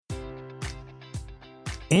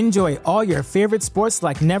Enjoy all your favorite sports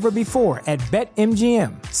like never before at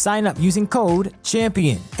BetMGM. Sign up using code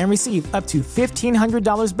CHAMPION and receive up to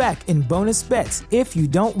 $1,500 back in bonus bets if you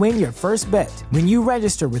don't win your first bet. When you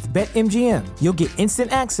register with BetMGM, you'll get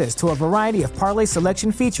instant access to a variety of parlay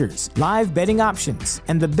selection features, live betting options,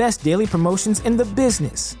 and the best daily promotions in the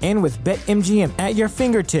business. And with BetMGM at your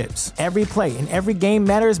fingertips, every play and every game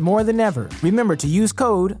matters more than ever. Remember to use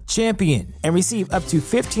code CHAMPION and receive up to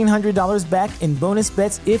 $1,500 back in bonus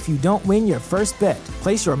bets if you don't win your first bet.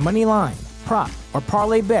 Place your money line, prop, or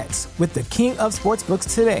parlay bets with the king of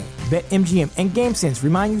sportsbooks today. BetMGM and GameSense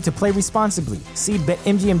remind you to play responsibly. See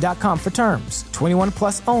BetMGM.com for terms. 21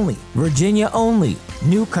 plus only. Virginia only.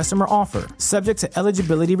 New customer offer. Subject to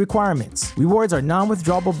eligibility requirements. Rewards are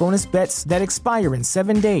non-withdrawable bonus bets that expire in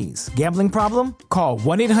 7 days. Gambling problem? Call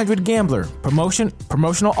 1-800-GAMBLER.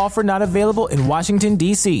 Promotional offer not available in Washington,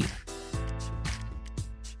 D.C.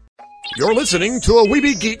 You're listening to a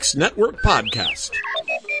Weeby Geeks Network podcast.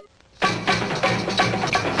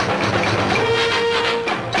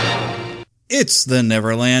 It's the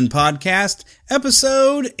Neverland Podcast,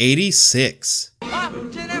 episode 86. Up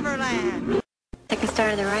to Neverland. Take a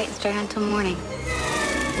start to the right and stay on until morning.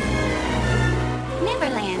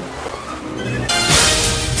 Neverland.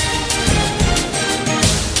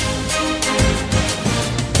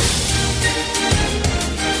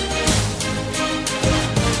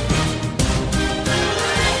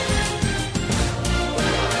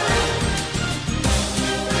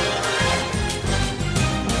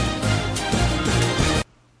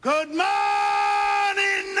 Good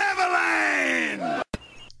morning, Neverland!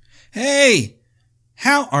 Hey,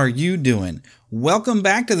 how are you doing? Welcome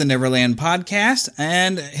back to the Neverland Podcast.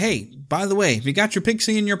 And hey, by the way, if you got your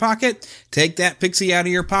pixie in your pocket, take that pixie out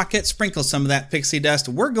of your pocket, sprinkle some of that pixie dust.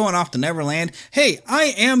 We're going off to Neverland. Hey,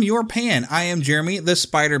 I am your Pan. I am Jeremy, the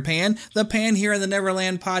Spider Pan, the Pan here in the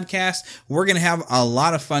Neverland Podcast. We're going to have a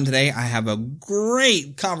lot of fun today. I have a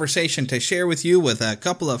great conversation to share with you with a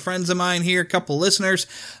couple of friends of mine here, a couple listeners,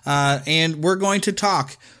 and we're going to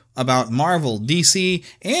talk about Marvel, DC,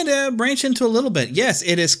 and branch into a little bit. Yes,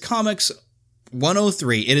 it is Comics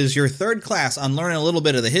 103. It is your third class on learning a little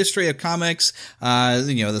bit of the history of comics,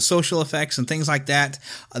 the social effects and things like that.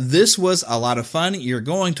 This was a lot of fun. You're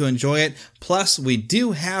going to enjoy it. Plus, we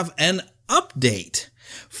do have an update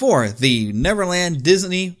for the Neverland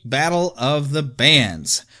Disney Battle of the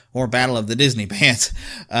Bands. Or Battle of the Disney Bands.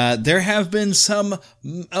 There have been some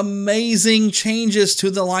amazing changes to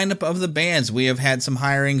the lineup of the bands. We have had some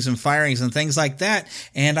hirings and firings and things like that,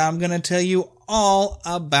 and I'm going to tell you all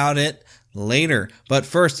about it later. But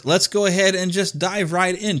first, let's go ahead and just dive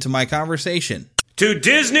right into my conversation. To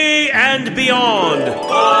Disney and beyond.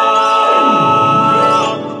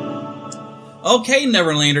 Okay,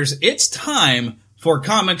 Neverlanders, it's time for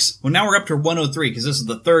comics. Well, now we're up to 103 because this is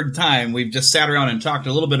the third time we've just sat around and talked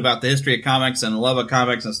a little bit about the history of comics and the love of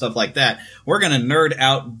comics and stuff like that. We're going to nerd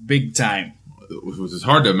out big time. Which is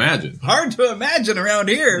hard to imagine. Hard to imagine around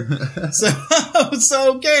here.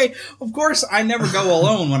 So okay. Of course, I never go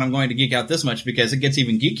alone when I'm going to geek out this much because it gets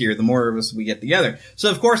even geekier the more of us we get together.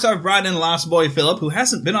 So, of course, I've brought in Lost Boy Philip, who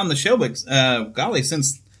hasn't been on the show, but,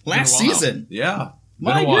 since last season. Yeah.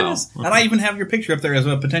 My goodness. And I even have your picture up there as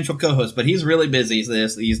a potential co-host, but he's really busy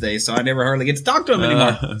these days, so I never hardly get to talk to him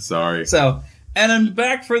anymore. Sorry. So, and I'm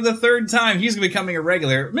back for the third time. He's becoming a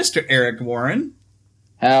regular, Mr. Eric Warren.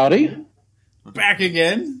 Howdy. Back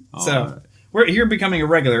again. All right. You're becoming a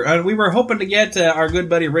regular. We were hoping to get our good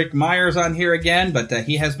buddy Rick Myers on here again, but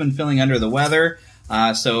he has been feeling under the weather.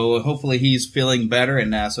 So hopefully he's feeling better.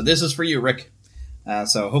 And so this is for you, Rick.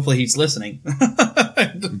 So hopefully he's listening.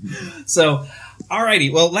 So,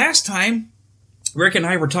 alrighty. Well, last time, Rick and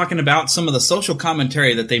I were talking about some of the social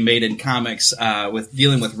commentary that they made in comics with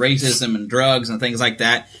dealing with racism and drugs and things like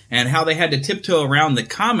that, and how they had to tiptoe around the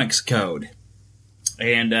comics code.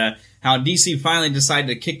 And how DC finally decided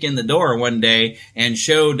to kick in the door one day and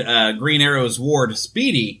showed Green Arrow's ward,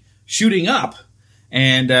 Speedy, shooting up.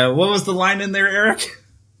 And what was the line in there, Eric?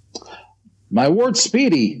 My ward,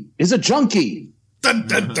 Speedy, is a junkie. Dun,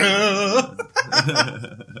 dun, dun.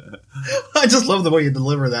 I just love the way you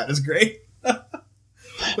deliver that. It's great.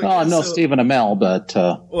 I'm no Stephen Amell, but...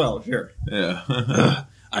 Well, sure. Yeah.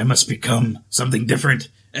 I must become something different,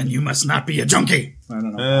 and you must not be a junkie. I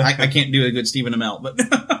don't know. I can't do a good Stephen Amell, but...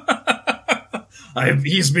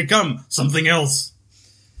 he's become something else.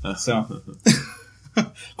 So...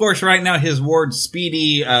 Of course, right now his ward,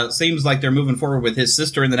 Speedy, seems like they're moving forward with his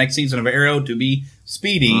sister in the next season of Arrow to be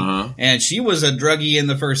Speedy. And she was a druggie in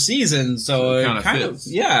the first season, so it kind of,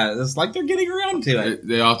 yeah, it's like they're getting around to it.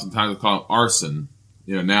 They oftentimes call him arson.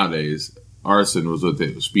 Nowadays, arson was what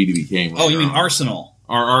Speedy became. Oh, you mean Arsenal?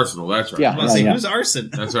 Arsenal, that's right. Yeah. Well, see, who's Arson?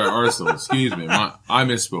 That's right, Arsenal. Excuse me. I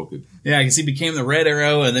misspoken. Yeah, because he became the Red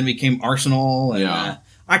Arrow and then became Arsenal. And, Yeah.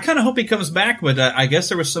 I kind of hope he comes back, but I guess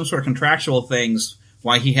there was some sort of contractual things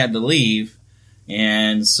why he had to leave.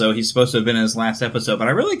 And so he's supposed to have been in his last episode. But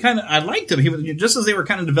I liked him. He was, just as they were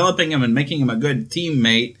kind of developing him and making him a good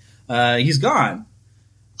teammate, he's gone.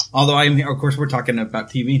 Although, of course, we're talking about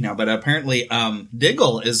TV now, but apparently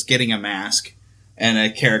Diggle is getting a mask and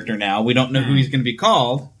a character now. We don't know who he's going to be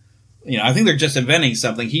called. I think they're just inventing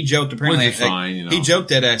something. He joked, apparently, Which is fine, he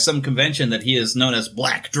joked at some convention that he is known as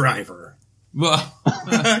Black Driver. Well,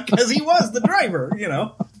 Because he was the driver,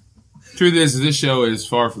 truth is, this show is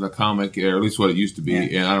far from the comic, or at least what it used to be,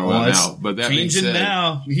 and I don't know it's now. But that being changing said,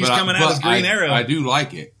 now. He's coming out as Green Arrow. I do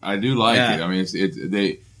like it. I do like Yeah. it. I mean,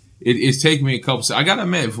 it's taken me a couple. I got to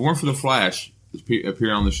admit, if it weren't for the Flash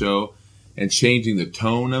appearing on the show and changing the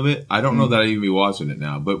tone of it, I don't know that I'd even be watching it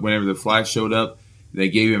now. But whenever the Flash showed up, they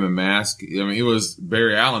gave him a mask. I mean, it was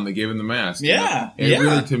Barry Allen that gave him the mask. Yeah, It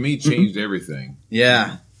really, to me, changed everything.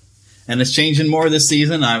 Yeah. And it's changing more this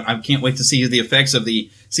season. I can't wait to see the effects of the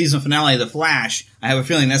season finale of The Flash. I have a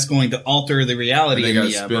feeling that's going to alter the reality And they of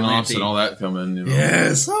got the spin-offs Berlanti. and all that coming.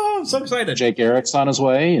 Yes. Oh, I'm so excited. Jake Eric's on his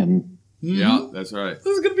way, and Yeah, that's right. This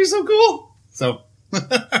is going to be so cool. So,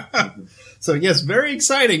 so yes, very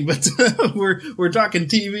exciting, but we're talking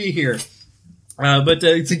TV here. But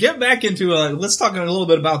to get back into, let's talk a little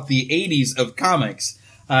bit about the 80s of comics.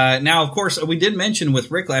 Now, of course, we did mention with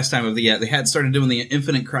Rick last time they had started doing the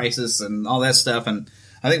Infinite Crisis and all that stuff, and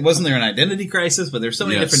I think wasn't there an Identity Crisis? But there's so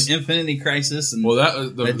many different Infinity Crisis and Well, that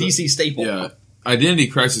a DC staple. Yeah, Identity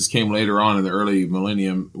Crisis came later on in the early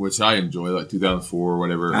millennium, which I enjoy, like 2004 or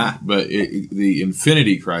whatever. But the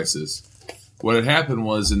Infinity Crisis, what had happened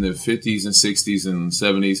was in the 50s and 60s and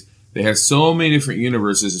 70s, they had so many different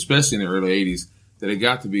universes, especially in the early 80s, that it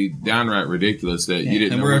got to be downright ridiculous that you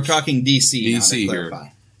didn't and know. we're which- talking DC. now, to DC here. clarify.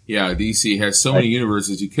 Yeah, DC has so many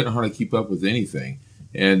universes you couldn't hardly keep up with anything.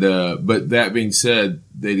 And but that being said,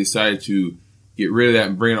 they decided to get rid of that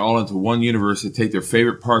and bring it all into one universe, to take their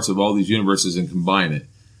favorite parts of all these universes and combine it.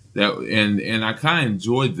 And I kind of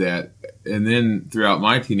enjoyed that. And then throughout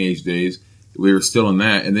my teenage days, we were still in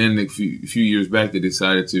that. And then a few years back, they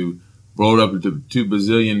decided to blow it up into 2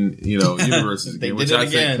 bazillion universes They again, did which it I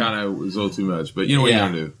again. think kind of was a little too much. But you know what you're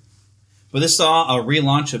gonna do. But this saw a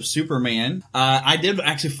relaunch of Superman. I did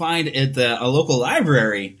actually find at a local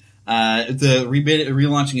library the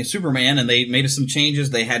relaunching of Superman, and they made some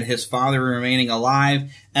changes. They had his father remaining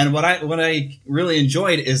alive, and what I really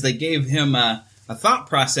enjoyed is they gave him a thought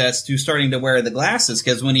process to starting to wear the glasses,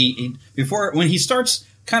 because when he starts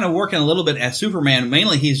kind of working a little bit as Superman,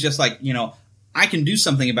 mainly he's just like, I can do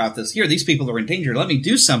something about this. Here, these people are in danger. Let me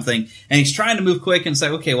do something. And he's trying to move quick and say,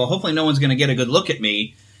 okay, well, hopefully no one's going to get a good look at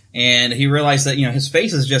me. And he realized that, his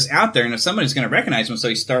face is just out there and if somebody's going to recognize him. So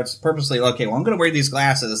he starts purposely, okay, well, I'm going to wear these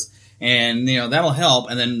glasses and, that'll help.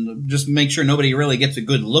 And then just make sure nobody really gets a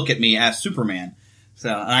good look at me as Superman. So,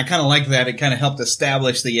 and I kind of like that. It kind of helped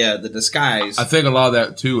establish the disguise. I think a lot of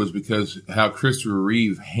that too was because how Christopher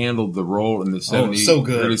Reeve handled the role in the 70s, so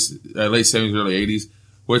good. late 70s, early 80s,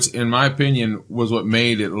 which in my opinion was what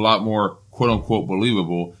made it a lot more quote unquote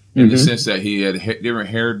believable in the sense that he had different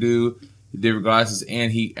hairdo, different glasses,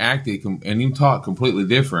 and he acted and he talked completely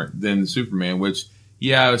different than Superman, which,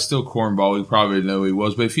 it was still cornball. We probably didn't know who he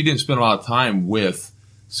was. But if you didn't spend a lot of time with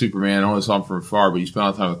Superman, I only saw him from afar, but you spent a lot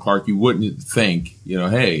of time with Clark, you wouldn't think,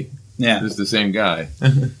 hey, this is the same guy.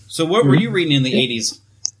 So what were you reading in the 80s,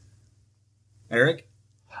 Eric?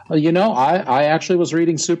 I actually was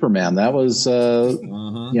reading Superman. That was,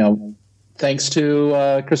 thanks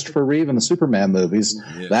to Christopher Reeve and the Superman movies.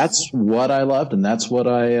 Yes. That's what I loved, and that's what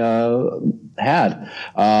I had.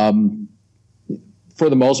 For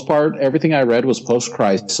the most part, everything I read was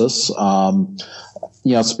post-crisis.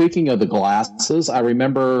 Speaking of the glasses, I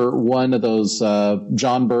remember one of those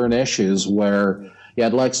John Byrne issues where you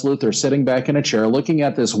had Lex Luthor sitting back in a chair looking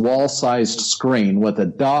at this wall-sized screen with a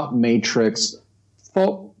dot matrix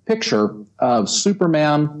picture of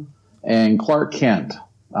Superman and Clark Kent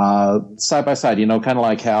side by side, kind of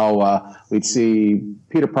like how we'd see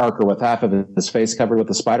Peter Parker with half of his face covered with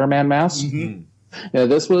a Spider-Man mask. Mm-hmm. Yeah,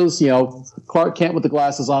 this was, Clark Kent with the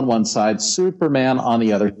glasses on one side, Superman on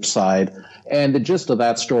the other side. And the gist of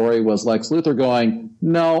that story was Lex Luthor going,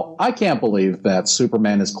 no, I can't believe that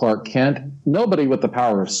Superman is Clark Kent. Nobody with the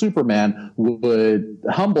power of Superman would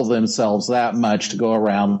humble themselves that much to go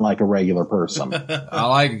around like a regular person.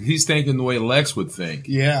 He's thinking the way Lex would think.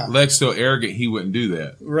 Yeah. Lex so arrogant he wouldn't do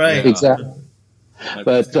that. Right. Exactly.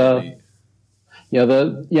 But I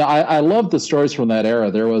love the stories from that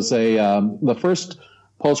era. There was the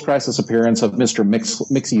post-crisis appearance of Mr.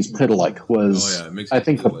 Mxyzptlk was, I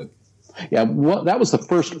think, that was the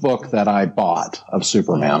first book that I bought of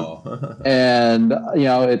Superman. And,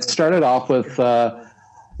 it started off with,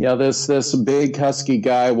 this big husky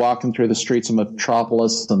guy walking through the streets of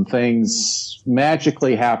Metropolis and things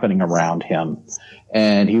magically happening around him.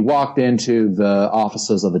 And he walked into the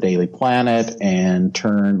offices of the Daily Planet and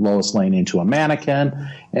turned Lois Lane into a mannequin.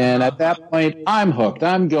 And at that point, I'm hooked.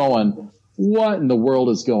 I'm going, what in the world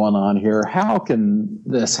is going on here? How can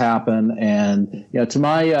this happen? And, to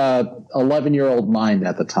my 11-year-old mind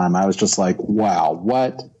at the time, I was just like, wow,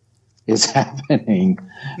 what is happening?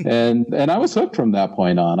 And I was hooked from that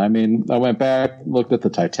point on. I mean, I went back, looked at the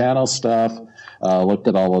Titano stuff, looked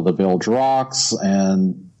at all of the Village Rocks,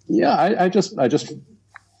 and I just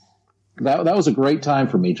that was a great time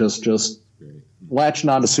for me. Just latching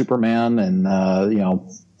on to Superman, and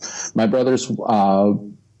my brother's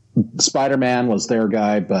Spider-Man was their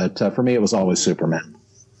guy, but for me it was always Superman.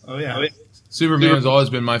 Oh yeah, Superman has always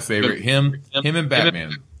been my favorite. Him and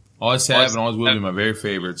Batman always have and always will be my very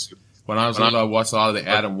favorites. When I was little, I watched a lot of the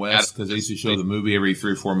Adam West because they used to show the movie every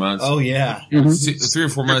 3 or 4 months. Oh, yeah. 3 or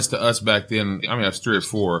 4 months to us back then, I was 3 or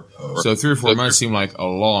 4. So 3 or 4 months seemed like a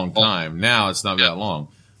long time. Now it's not that long.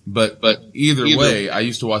 But either way, I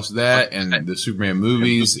used to watch that and the Superman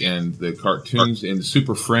movies and the cartoons and the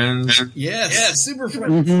Super Friends. Yes, Super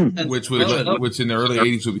Friends. Which in the early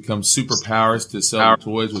 80s would become Superpowers to sell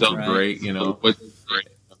toys, which were great,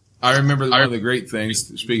 I remember one of the great things,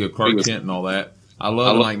 speaking of Clark Kent and all that, I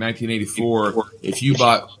love in like 1984, if you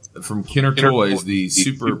bought from Kenner Toys the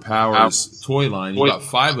Superpowers toy line, you got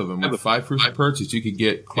 5 of them with 5 proof of purchase, you could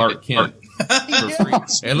get Clark Kent for free.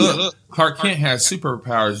 And look, Clark Kent has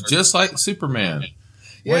superpowers just like Superman.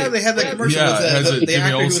 Yeah, they had that commercial with the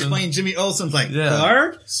actor who was playing Jimmy Olsen's like,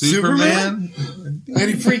 Clark? Superman?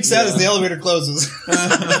 And he freaks out as the elevator closes.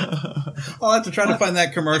 I'll have to try to find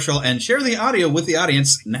that commercial and share the audio with the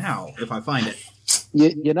audience now, if I find it.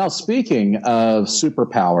 Speaking of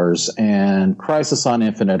superpowers and Crisis on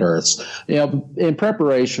Infinite Earths, in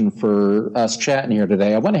preparation for us chatting here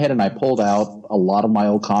today, I went ahead and I pulled out a lot of my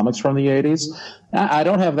old comics from the 80s. I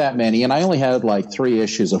don't have that many, and I only had like 3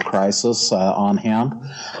 issues of Crisis on hand.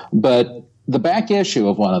 But the back issue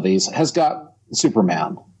of one of these has got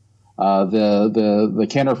Superman, the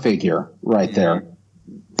Kenner figure right there,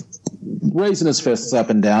 raising his fists up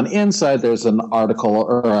and down. Inside, there's an article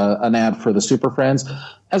or an ad for the Super Friends.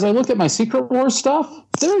 As I look at my Secret Wars stuff,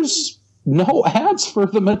 there's no ads for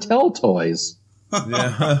the Mattel toys.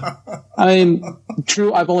 Yeah. I mean,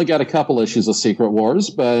 true, I've only got a couple issues of Secret Wars,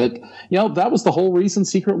 but, that was the whole reason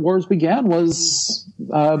Secret Wars began was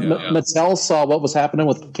Mattel saw what was happening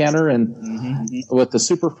with Kenner and with the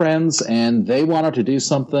Super Friends, and they wanted to do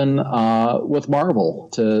something with Marvel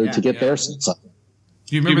to get their sense up.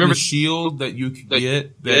 Do you remember the shield that you could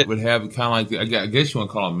get that would have kind of like, I guess you want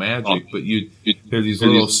to call them magic, but there's these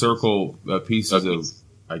little circle pieces of,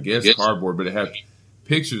 I guess, cardboard, but it had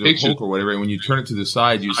pictures of Hulk or whatever, and when you turn it to the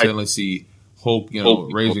side, you suddenly see Hulk,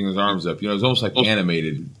 raising his arms up. It's almost like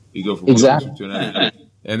animated. You go from one picture to another.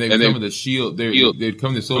 And they come with a shield. They'd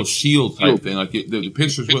come with this little shield type thing. Like the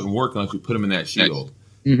pictures wouldn't work unless you put them in that shield.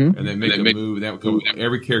 And they make a move, and that would come.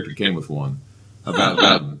 Every character came with one.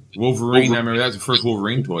 About Wolverine. I remember that was the first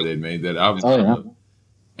Wolverine toy they'd made that I was.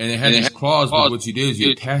 And it had these claws, but what you did is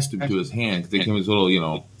you attached them to his hand, because they came with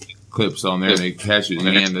little, clips on there, and they attached his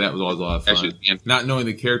hand, and that was always a lot of fun. Not knowing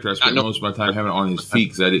the character, I spent most of my time having it on his feet,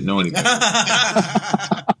 because I didn't know anything.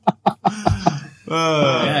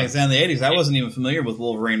 Yeah, because in the 80s, I wasn't even familiar with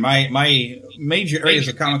Wolverine. My major areas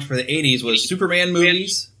of comics for the 80s was Superman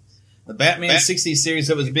movies, the Batman 60s series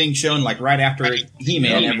that was being shown like right after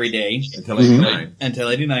He-Man every day. Until 89. Until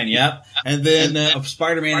 89, yep. And then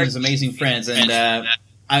Spider-Man and His Amazing Friends.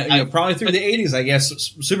 And probably through the 80s, I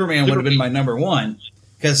guess, Superman would have been my number one.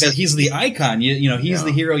 Because he's the icon, he's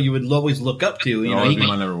the hero you would always look up to.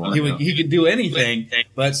 He could do anything.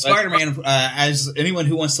 But Spider-Man, as anyone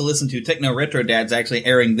who wants to listen to Techno Retro Dad's actually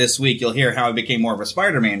airing this week, you'll hear how I became more of a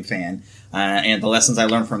Spider-Man fan and the lessons I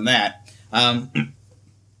learned from that.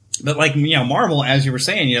 But like Marvel, as you were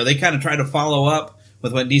saying, they kind of tried to follow up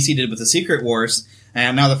with what DC did with the Secret Wars.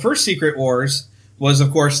 And now the first Secret Wars was,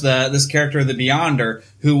 of course, this character, the Beyonder,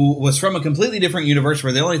 who was from a completely different universe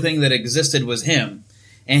where the only thing that existed was him.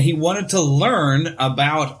 And he wanted to learn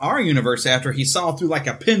about our universe after he saw through like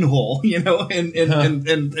a pinhole,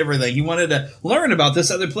 and everything. He wanted to learn about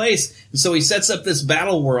this other place. And so he sets up this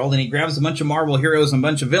battle world, and he grabs a bunch of Marvel heroes and a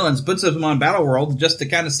bunch of villains, puts them on Battle World just to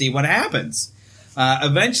kind of see what happens.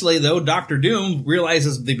 Eventually, though, Dr. Doom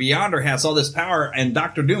realizes the Beyonder has all this power, and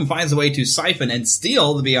Dr. Doom finds a way to siphon and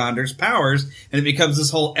steal the Beyonder's powers, and it becomes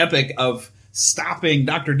this whole epic of stopping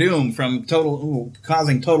Dr. Doom from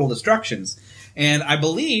causing total destructions. And I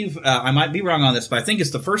believe, I might be wrong on this, but I think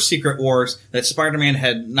it's the first Secret Wars that Spider-Man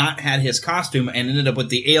had not had his costume and ended up with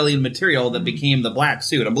the alien material that became the black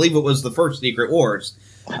suit. I believe it was the first Secret Wars.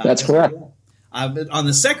 That's correct. On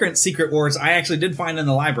the second Secret Wars, I actually did find in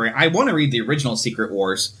the library. I want to read the original Secret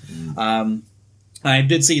Wars. I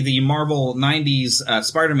did see the Marvel 90s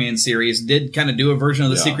Spider-Man series did kind of do a version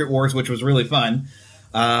of the Secret Wars, which was really fun.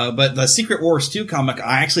 But the Secret Wars 2 comic,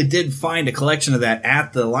 I actually did find a collection of that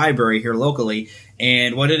at the library here locally.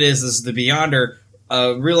 And what it is the Beyonder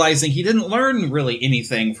realizing he didn't learn really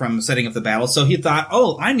anything from setting up the battle. So he thought,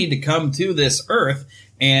 I need to come to this Earth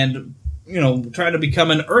and try to become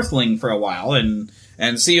an Earthling for a while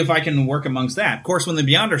and see if I can work amongst that. Of course, when the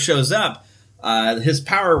Beyonder shows up, his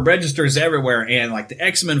power registers everywhere, and like the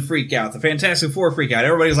X-Men freak out, the Fantastic Four freak out.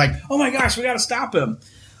 Everybody's like, oh my gosh, we got to stop him.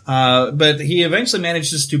 But he eventually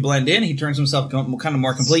manages to blend in. He turns himself kind of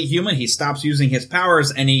more complete human. He stops using his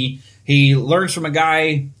powers, and he learns from a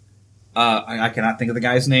guy. I cannot think of the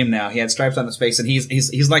guy's name now. He had stripes on his face, and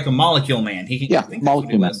he's like a molecule man.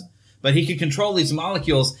 Molecule man. But he can control these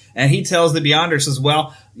molecules, and he tells the Beyonder, says,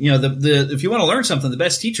 well, if you want to learn something, the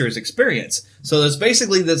best teacher is experience. So that's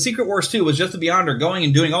basically the Secret Wars 2 was just the Beyonder going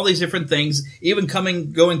and doing all these different things, even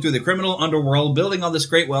going through the criminal underworld, building all this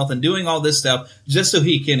great wealth and doing all this stuff just so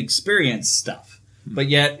he can experience stuff. But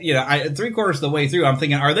yet, 3/4 of the way through, I'm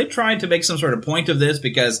thinking, are they trying to make some sort of point of this?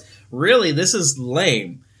 Because really, this is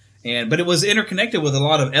lame. But it was interconnected with a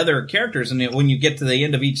lot of other characters, and when you get to the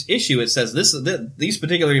end of each issue, it says these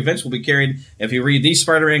particular events will be carried if you read these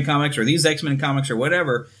Spider-Man comics or these X-Men comics or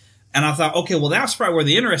whatever. And I thought, okay, well, that's probably where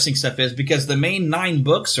the interesting stuff is, because the main 9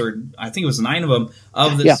 books, or I think it was 9 of them,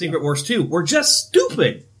 of the Secret Wars 2 were just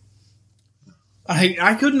stupid.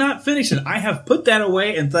 I could not finish it. I have put that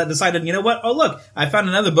away and decided, you know what? Oh, look, I found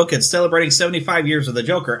another book that's celebrating 75 years of the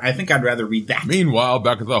Joker. I think I'd rather read that. Meanwhile,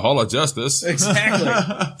 back at the Hall of Justice. Exactly.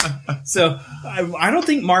 So I don't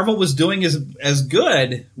think Marvel was doing as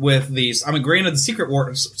good with these. I mean, granted, the Secret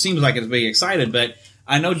Wars seems like it's being excited, but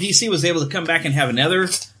I know DC was able to come back and have another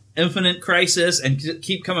Infinite Crisis and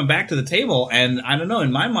keep coming back to the table. And I don't know,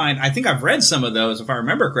 in my mind, I think I've read some of those, if I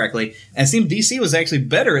remember correctly, and it seemed DC was actually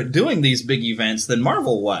better at doing these big events than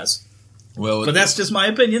Marvel was. Well, but that's just my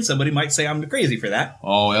opinion. Somebody might say I'm crazy for that.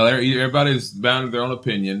 Oh, well, everybody's bound to their own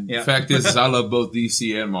opinion. Yeah. The fact is I love both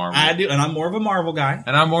DC and Marvel. I do, and I'm more of a Marvel guy.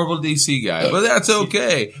 And I'm more of a DC guy, but that's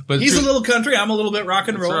okay. But he's a little country, I'm a little bit rock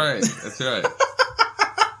and roll. That's right.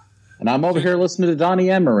 And I'm over here listening to Donnie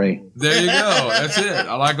Emery. There you go. That's it.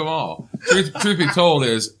 I like them all. Truth be told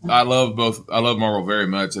is I love Marvel very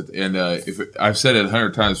much. And I've said it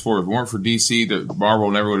 100 times before, if it weren't for DC, Marvel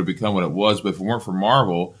never would have become what it was. But if it weren't for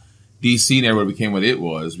Marvel, DC never would have became what it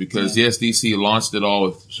was. Because, yes, DC launched it all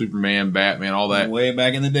with Superman, Batman, all that. Way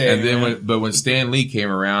back in the day. And then when Stan Lee came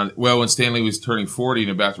around, when Stan Lee was turning 40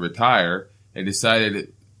 and about to retire, and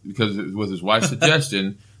decided, because with his wife's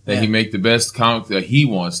suggestion, that he make the best comic that he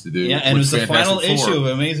wants to do. Yeah, and it was the final issue of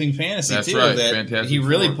Amazing Fantasy, That's too. Right, that Fantastic he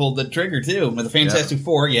really Four. pulled the trigger, too, with the Fantastic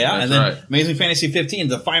Four, That's and then right. Amazing Fantasy 15,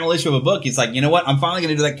 the final issue of a book. He's like, you know what? I'm finally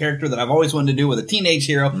going to do that character that I've always wanted to do with a teenage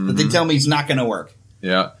hero that they tell me he's not going to work.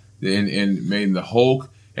 Yeah, and made the Hulk.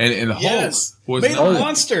 And the Hulk was made a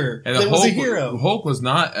monster and that the was Hulk, a hero. Hulk was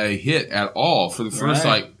not a hit at all for the first,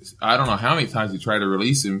 I don't know how many times he tried to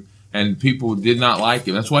release him. And people did not like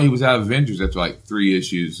him. That's why he was out of Avengers after like 3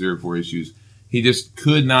 or 4 issues. He just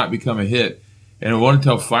could not become a hit. And it wasn't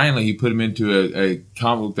until finally he put him into a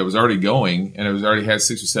comic book that was already going, and it was already had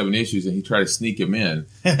 6 or 7 issues, and he tried to sneak him in.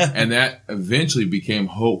 And that eventually became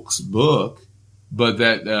Hulk's book, but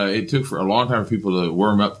that it took for a long time for people to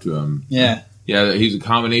warm up to him. Yeah. Yeah, he's a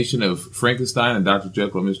combination of Frankenstein and Dr.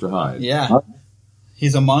 Jekyll and Mr. Hyde. Yeah.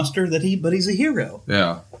 He's a monster but he's a hero.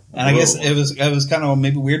 Yeah. And I guess it was kind of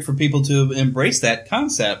maybe weird for people to embrace that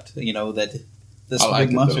concept, that this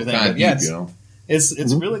big monster thing. But yeah,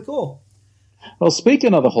 it's really cool. Well,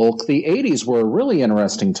 speaking of the Hulk, the 80s were a really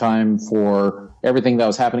interesting time for everything that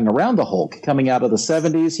was happening around the Hulk. Coming out of the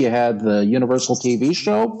 70s, you had the Universal TV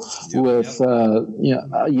show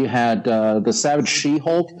you had the Savage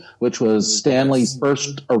She-Hulk, which was Stan Lee's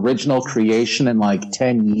first original creation in like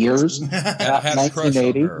 10 years.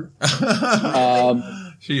 1980.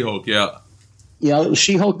 She-Hulk, yeah.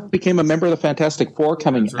 She-Hulk became a member of the Fantastic Four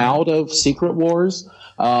coming out of Secret Wars.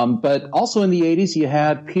 But also in the 80s, you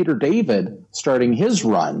had Peter David starting his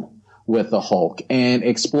run with the Hulk and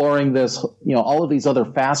exploring this, all of these other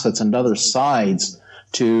facets and other sides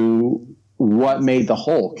to what made the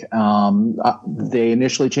Hulk. They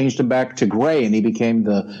initially changed him back to gray, and he became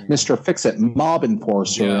the Mr. Fix-It mob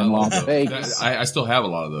enforcer in Las Vegas. I still have a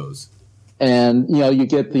lot of those. And, you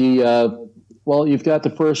get you've got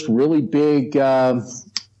the first really big Todd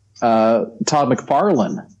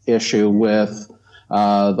McFarlane issue with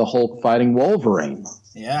the Hulk fighting Wolverine.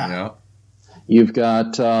 Yeah. You've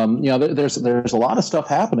got, there's a lot of stuff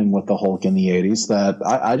happening with the Hulk in the 80s that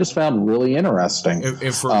I just found really interesting.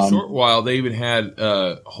 And for a short while, they even had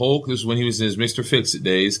Hulk. This is when he was in his Mr. Fix-It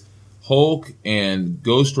days. Hulk and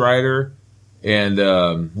Ghost Rider and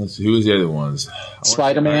who was the other ones?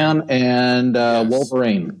 Spider-Man and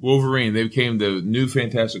Wolverine. Wolverine. They became the new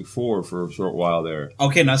Fantastic Four for a short while there.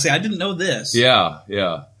 Okay, now see, I didn't know this. Yeah.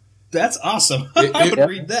 That's awesome. I would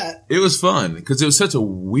read that. It was fun because it was such a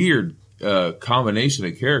weird combination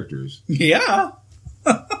of characters. Yeah.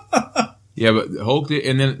 Yeah, but Hulk did,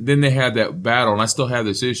 and then they had that battle, and I still have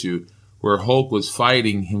this issue where Hulk was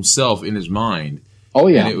fighting himself in his mind. Oh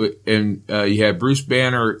yeah, and you had Bruce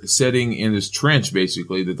Banner sitting in this trench,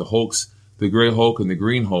 basically that the Gray Hulk and the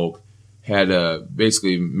Green Hulk had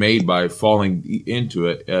basically made by falling into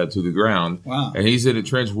it to the ground. Wow! And he's in a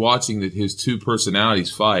trench watching his two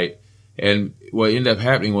personalities fight, and what ended up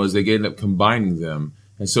happening was they ended up combining them.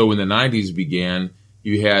 And so when the 90s began,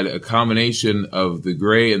 you had a combination of the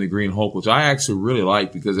Gray and the Green Hulk, which I actually really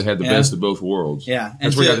liked because it had the best of both worlds. Yeah.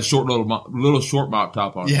 That's where you got the short little short mop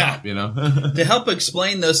top on top, To help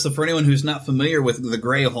explain this, for anyone who's not familiar with the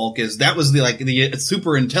Gray Hulk, that was the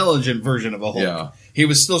super intelligent version of a Hulk. Yeah. He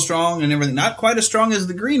was still strong and everything, not quite as strong as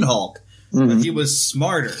the Green Hulk, but he was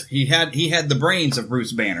smarter. He had the brains of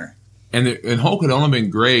Bruce Banner. And Hulk had only been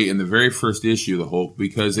gray in the very first issue of the Hulk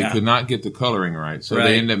because they could not get the coloring right. So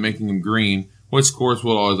they ended up making him green, which, of course,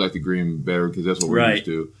 we'll always like the green better because that's what we're used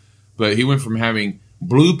to. But he went from having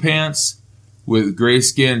blue pants with gray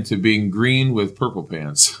skin to being green with purple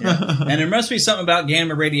pants. Yeah. And there must be something about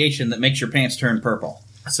gamma radiation that makes your pants turn purple.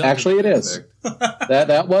 Actually, it is.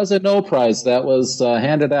 That was a no prize that was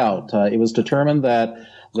handed out. It was determined that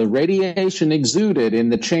the radiation exuded in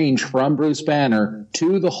the change from Bruce Banner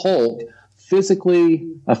to the Hulk physically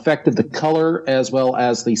affected the color as well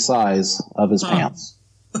as the size of his pants.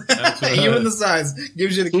 Even the size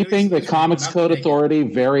gives you keeping the Comics Code Authority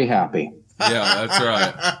very happy. Yeah, that's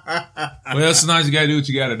right. Well, sometimes you got to do what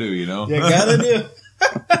you got to do, You got to do.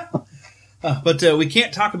 But we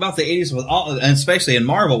can't talk about the 80s and especially in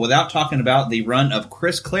Marvel, without talking about the run of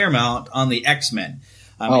Chris Claremont on the X-Men.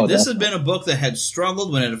 This had been a book that had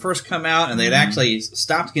struggled when it had first come out, and they'd actually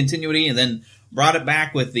stopped continuity and then brought it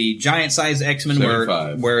back with the giant-sized X-Men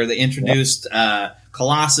where they introduced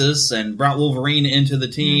Colossus and brought Wolverine into the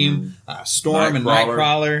team, Storm and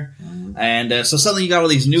Nightcrawler. And so suddenly you got all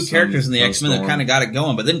these new characters in the X-Men that kind of got it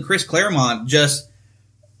going. But then Chris Claremont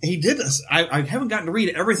he did this. I haven't gotten to read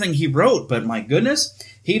everything he wrote, but my goodness,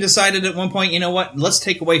 he decided at one point, you know what, let's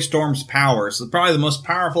take away Storm's powers. Probably the most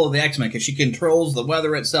powerful of the X-Men because she controls the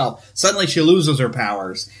weather itself. Suddenly she loses her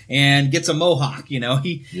powers and gets a mohawk,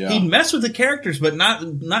 He'd mess with the characters, but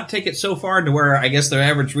not take it so far to where I guess the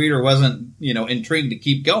average reader wasn't, intrigued to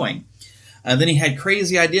keep going. And then he had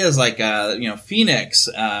crazy ideas like, Phoenix,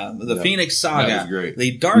 the Phoenix Saga, that was great.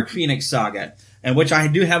 The Dark Phoenix Saga, and which I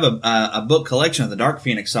do have a book collection of the Dark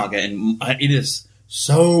Phoenix Saga, and it is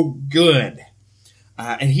so good.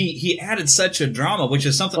 And he added such a drama, which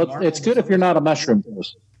is something. Well, it's good if you're not a mushroom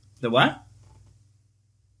person. The what?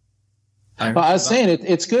 I was saying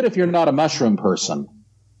it's good if you're not a mushroom person.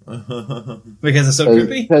 Because it's so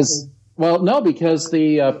creepy? Because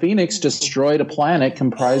the Phoenix destroyed a planet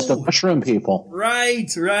comprised of mushroom people. Right.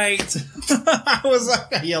 I was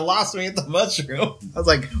like, you lost me at the mushroom. I was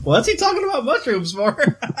like, what's he talking about mushrooms for?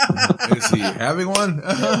 Is he having one?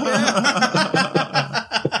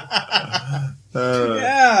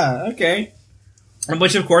 Yeah, okay.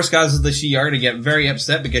 Which, of course, causes the Shi'ar to get very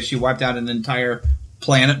upset because she wiped out an entire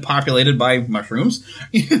planet populated by mushrooms.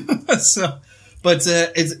 But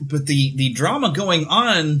the drama going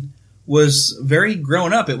on was very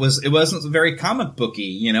grown up. It wasn't very comic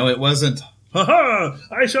booky. It wasn't, ha,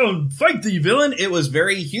 I shall fight thee, villain. It was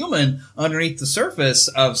very human underneath the surface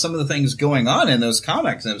of some of the things going on in those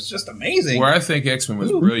comics. And it was just amazing. Where I think X-Men was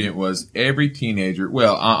brilliant was every teenager.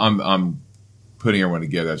 Well, I'm putting everyone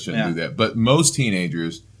together. I shouldn't do that. But most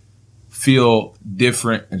teenagers feel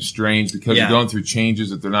different and strange because they're going through changes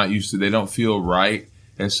that they're not used to. They don't feel right.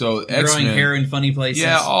 And so X-Men, growing hair in funny places.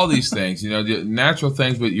 Yeah, all these things. Natural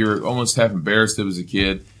things, but you're almost half embarrassed of as a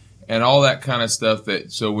kid. And all that kind of stuff.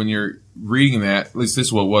 So when you're reading that, at least this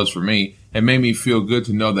is what it was for me, it made me feel good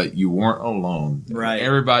to know that you weren't alone. Right.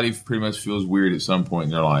 Everybody pretty much feels weird at some point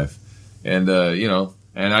in their life. And,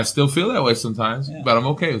 And I still feel that way sometimes, but I'm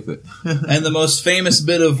okay with it. And the most famous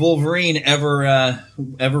bit of Wolverine ever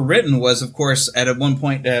written was, of course, at one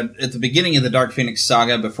point at the beginning of the Dark Phoenix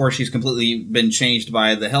saga, before she's completely been changed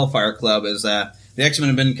by the Hellfire Club, as the X-Men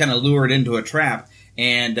have been kind of lured into a trap.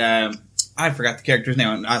 And I forgot the character's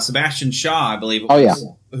name. Sebastian Shaw, I believe,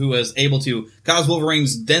 who was able to cause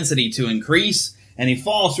Wolverine's density to increase. And he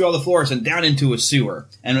falls through all the floors and down into a sewer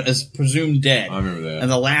and is presumed dead. I remember that.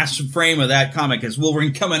 And the last frame of that comic is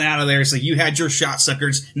Wolverine coming out of there. It's like, you had your shot,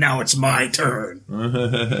 suckers. Now it's my turn.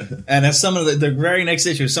 And that's some of the very next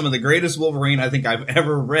issue, some of the greatest Wolverine I think I've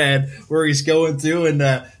ever read, where he's going through and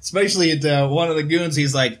especially at one of the goons,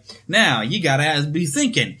 he's like, now you got to be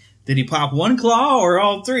thinking, did he pop one claw or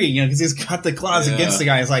all three? You know, because he's got the claws against the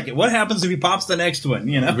guy. It's like, what happens if he pops the next one?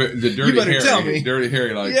 You know, The Dirty you better Harry, tell me. Dirty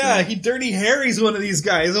Harry, like he Dirty Harry's one of these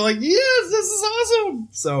guys. I'm like, yes, this is awesome.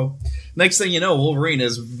 So next thing you know, Wolverine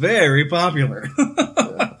is very popular.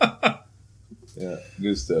 yeah,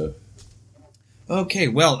 good stuff. Okay,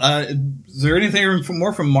 well, is there anything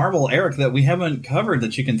more from Marvel, Eric, that we haven't covered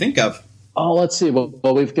that you can think of? Oh, let's see. Well,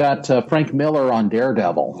 we've got Frank Miller on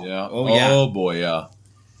Daredevil. Yeah. Oh boy, yeah.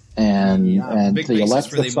 And big the basis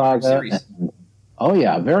for Elektra the saga. series. Oh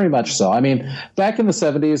yeah, very much so. I mean, back in the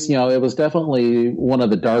 70s, you know, it was definitely one of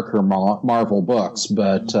the darker Marvel books,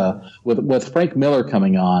 but with Frank Miller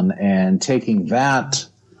coming on and taking that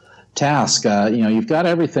task, you know, you've got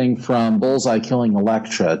everything from Bullseye killing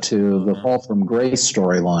Elektra to the Fall from Grace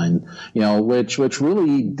storyline, you know, which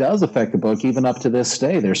really does affect the book even up to this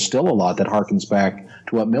day. There's still a lot that harkens back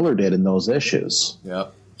to what Miller did in those issues. Yeah.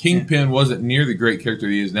 Kingpin wasn't near the great character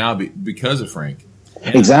he is now because of Frank.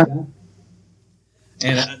 Exactly.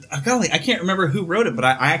 And golly, I can't remember who wrote it, but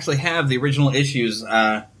I actually have the original issues.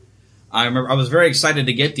 I remember I was very excited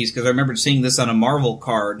to get these because I remembered seeing this on a Marvel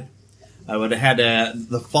card. I would have had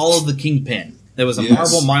the Fall of the Kingpin. There was a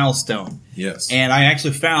Marvel milestone. Yes. And I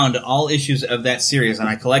actually found all issues of that series, and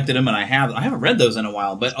I collected them, and I haven't read those in a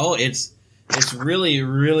while, but it's really,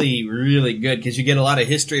 really, really good because you get a lot of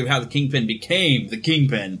history of how the Kingpin became the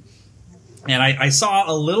Kingpin. And I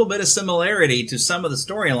saw a little bit of similarity to some of the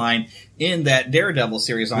storyline in that Daredevil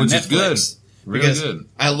series on Netflix. Which is good. Really good.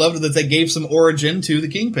 I loved that they gave some origin to the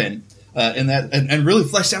Kingpin in that, and really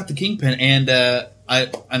fleshed out the Kingpin. And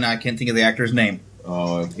I can't think of the actor's name.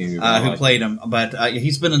 Oh, I can't even who played him? But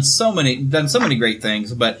he's been in done so many great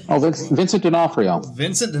things. But Vincent D'Onofrio.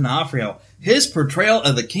 Vincent D'Onofrio, his portrayal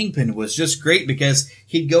of the Kingpin was just great because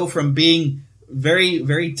he'd go from being very,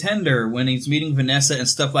 very tender when he's meeting Vanessa and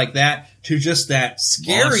stuff like that to just that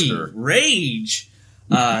scary rage.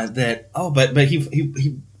 But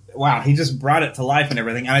he just brought it to life and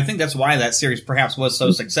everything. And I think that's why that series perhaps was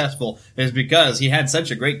so successful, is because he had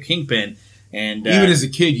such a great Kingpin. And even as a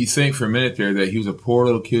kid, you think for a minute there that he was a poor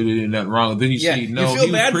little kid who did nothing wrong. And then you see, no, you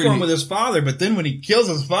feel bad for him with his father, but then when he kills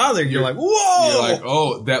his father, you're like, whoa! You're like,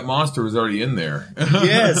 oh, that monster was already in there.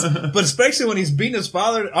 Yes, but especially when he's beating his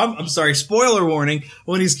father. I'm sorry, spoiler warning.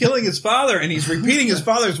 When he's killing his father and he's repeating his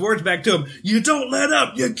father's words back to him, you don't let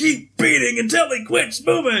up, you keep beating until he quits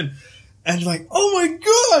moving. And like, oh my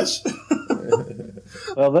gosh!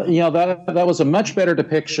 Well, that was a much better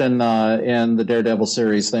depiction in the Daredevil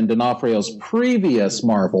series than D'Onofrio's previous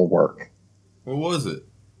Marvel work. What was it?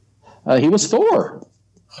 He was Thor.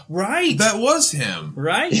 Right. That was him.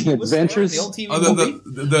 Right. Adventures. The old TV movie.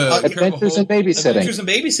 The Adventures in Babysitting. Adventures in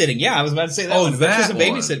Babysitting. Yeah, I was about to say that one. Adventures in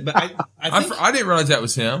Babysitting. But I didn't realize that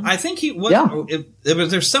was him. I think he was.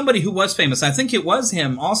 There's somebody who was famous. I think it was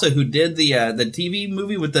him also who did the TV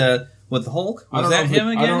movie with the Hulk. Was that him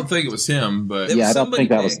again? I don't think it was him, but I don't think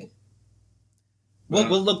that was.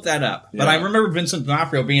 We'll look that up. Yeah. But I remember Vincent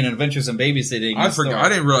D'Onofrio being in Adventures in Babysitting. I forgot. I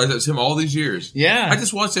didn't realize that was him all these years. Yeah. I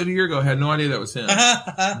just watched it a year ago. I had no idea that was him.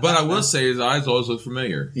 But I will say his eyes always look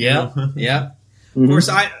familiar. Yeah. Yeah. Mm-hmm. Of course,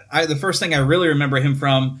 the first thing I really remember him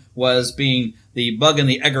from was being the bug in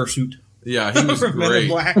the Egger suit. Yeah, he was from great. Men in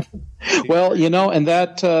Black. Well, and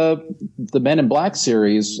that the Men in Black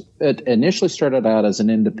series, it initially started out as an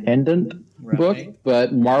independent book,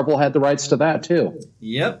 but Marvel had the rights to that too.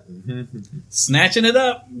 Yep. Snatching it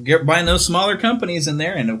up, buying those smaller companies in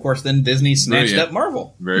there, and of course then Disney snatched up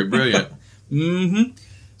Marvel. Very brilliant. Mm-hmm.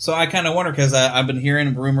 So I kind of wonder, because I've been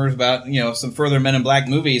hearing rumors about, some further Men in Black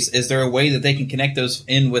movies. Is there a way that they can connect those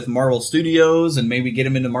in with Marvel Studios and maybe get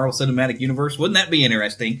them into Marvel Cinematic Universe? Wouldn't that be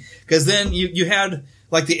interesting? Because then you had,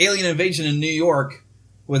 like, the alien invasion in New York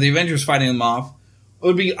with the Avengers fighting them off. It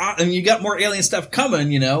would be, and you got more alien stuff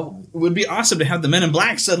coming, It would be awesome to have the Men in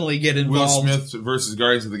Black suddenly get involved. Will Smith versus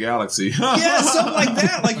Guardians of the Galaxy. Yeah, something like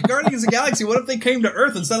that. Like Guardians of the Galaxy. What if they came to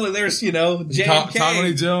Earth and suddenly there's, JFK. Tommy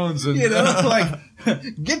Lee Jones. And like,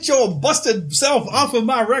 Get your busted self off of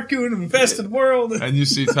my raccoon-infested world. And you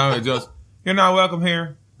see Tommy Lee Jones, you're not welcome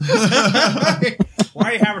here. Why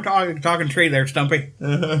are you having a talking tree there, Stumpy?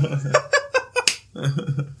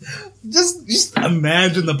 just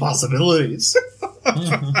imagine the possibilities.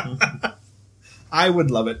 I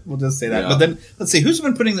would love it. We'll just say that. Yeah. But then, let's see, who's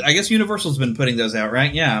been putting... I guess Universal's been putting those out,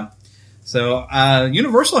 right? Yeah. So,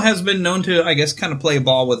 Universal has been known to, I guess, kind of play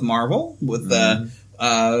ball with Marvel, with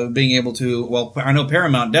being able to... Well, I know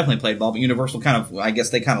Paramount definitely played ball, but Universal kind of... I guess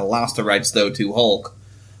they kind of lost the rights, though, to Hulk.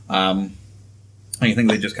 I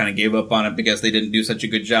think they just kind of gave up on it because they didn't do such a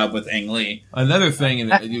good job with Ang Lee. Another thing,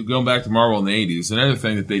 going back to Marvel in the 80s, another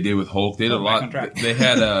thing that they did with Hulk, they did a lot. They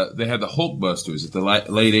had the Hulk Busters at the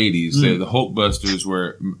late 80s. The Hulk Busters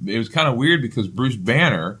were, it was kind of weird because Bruce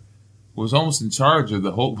Banner was almost in charge of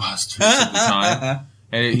the Hulk Busters at the time,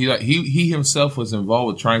 and he himself was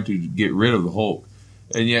involved with trying to get rid of the Hulk,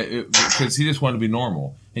 and yet because he just wanted to be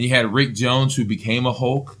normal. And you had Rick Jones, who became a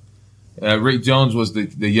Hulk. Rick Jones was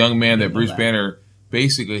the young man that Bruce Banner.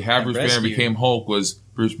 Basically, how Bruce Banner became Hulk was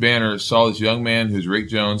Bruce Banner saw this young man who's Rick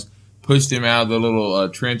Jones, pushed him out of the little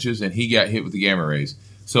trenches, and he got hit with the gamma rays.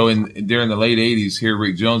 So during the late 80s, here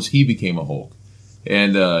Rick Jones, he became a Hulk.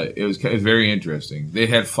 And it was very interesting. They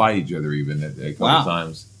had fight each other even a couple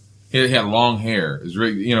times. He had long hair. It was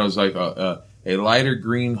Rick, it was like a lighter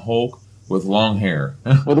green Hulk with long hair.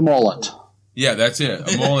 With a mullet. Yeah, that's it.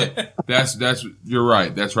 A mullet. That's you're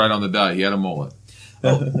right. That's right on the dot. He had a mullet.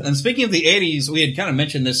 Oh, and speaking of the 80s, we had kind of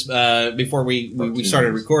mentioned this before we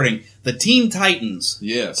started recording. The Teen Titans.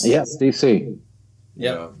 Yes. Yes, DC.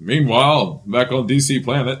 Yeah. Meanwhile, back on DC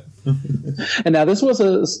Planet. And now this was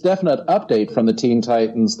a definite update from the Teen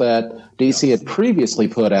Titans that DC had previously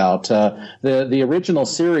put out. The original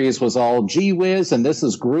series was all gee whiz and this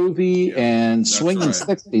is groovy and swinging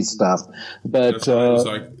 60s stuff. But that's right. It was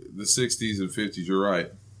like the 60s and 50s. You're right.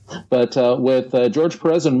 But with George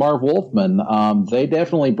Perez and Marv Wolfman, they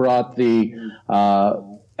definitely brought the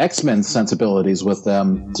X-Men sensibilities with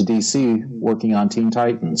them to DC, working on Teen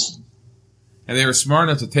Titans. And they were smart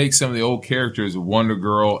enough to take some of the old characters of Wonder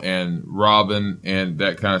Girl and Robin and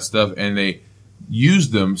that kind of stuff, and they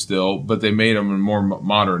used them still, but they made them more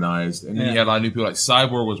modernized. And then you had a lot of new people. Like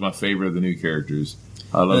Cyborg was my favorite of the new characters.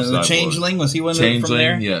 I love the Changeling, was he one from there?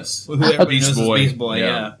 Changeling, yes. Beast Boy. Beast Boy,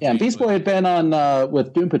 yeah. Yeah, and Beast Boy had been on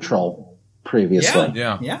with Doom Patrol previously.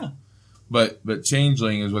 Yeah. But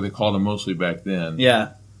Changeling is what they called him mostly back then. Yeah.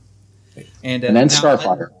 And then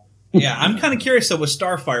Starfire. Yeah, I'm kind of curious though with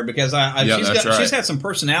Starfire because she's had some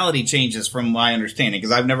personality changes from my understanding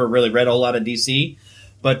because I've never really read a whole lot of DC.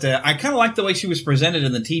 But I kind of like the way she was presented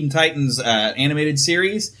in the Teen Titans animated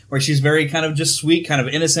series, where she's very kind of just sweet, kind of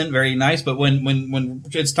innocent, very nice. But when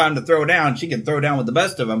it's time to throw down, she can throw down with the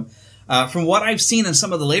best of them. From what I've seen in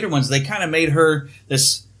some of the later ones, they kind of made her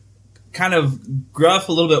this kind of gruff,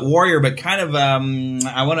 a little bit warrior, but kind of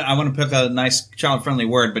I want to pick a nice child-friendly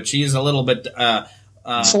word, but she is a little bit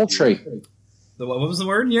sultry. What was the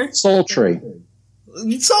word here? Sultry.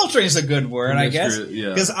 Sultry is a good word, I guess. Yeah.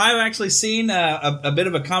 Because I've actually seen a bit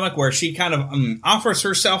of a comic where she kind of offers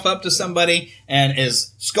herself up to somebody and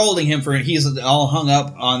is scolding him for he's all hung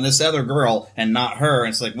up on this other girl and not her.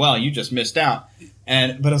 And it's like, well, you just missed out.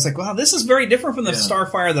 But I was like, wow, this is very different from the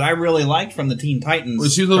Starfire that I really liked from the Teen Titans. Well,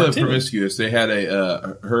 she's a little bit promiscuous. They had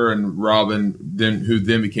her and Robin, who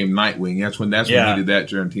then became Nightwing. That's when he did that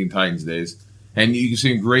during Teen Titans days. And you can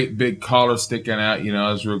see a great big collar sticking out, it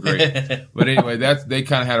was real great. But anyway, they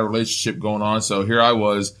kind of had a relationship going on. So here I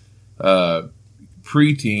was,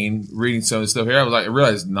 preteen, reading some of the stuff. Here I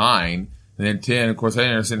realized 9 and then 10. Of course, I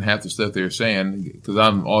didn't understand half the stuff they were saying because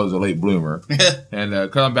I'm always a late bloomer. And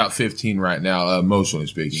because I'm about 15 right now, emotionally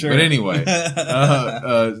speaking. Sure. But anyway,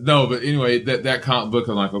 that comic book,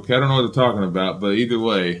 I'm like, okay, I don't know what they're talking about, but either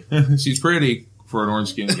way, she's pretty. For an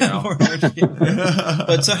orange-skinned gal.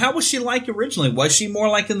 But so how was she like originally? Was she more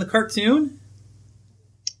like in the cartoon?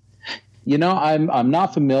 I'm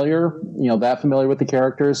not familiar, that familiar with the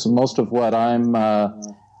characters. Most of what I'm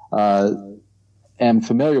am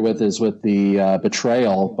familiar with is with the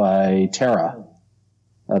betrayal by Terra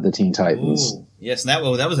of the Teen Titans. Ooh. Yes, and that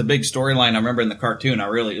was a big storyline I remember in the cartoon.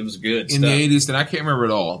 It was good in stuff. The 80s, and I can't remember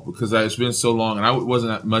it all because it's been so long, and I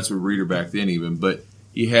wasn't that much of a reader back then even, but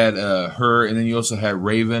you had her, and then you also had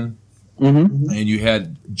Raven, and you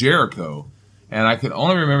had Jericho. And I could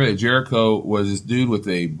only remember that Jericho was this dude with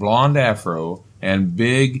a blonde afro and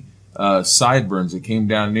big sideburns that came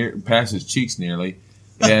down past his cheeks nearly.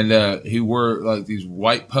 And he wore like these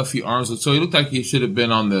white puffy arms. So he looked like he should have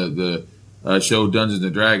been on the show Dungeons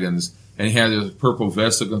 & Dragons. And he had this purple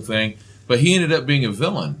vest looking thing. But he ended up being a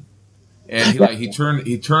villain. and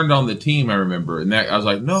he turned on the team. I remember, and I was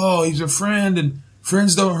like, no, he's a friend, and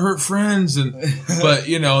friends don't hurt friends, but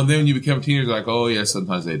then you become teenagers, like, oh yeah,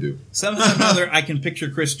 sometimes they do. Somehow or another, I can picture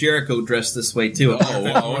Chris Jericho dressed this way too. Oh,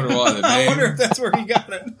 I wonder why the name. I wonder if that's where he got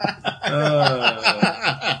it.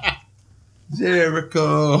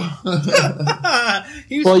 Jericho.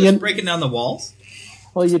 He was just breaking down the walls.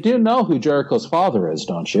 Well, you do know who Jericho's father is,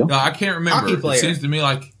 don't you? No, I can't remember. Hockey player. It seems to me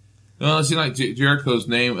like Jericho's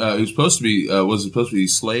name was supposed to be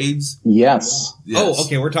Slades? Yes. Oh,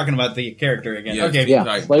 okay. We're talking about the character again. Yes. Okay.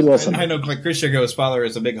 Yeah, Slade Wilson. I know like Chris Jericho's father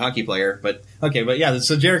is a big hockey player, but yeah.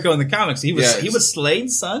 So Jericho in the comics, he was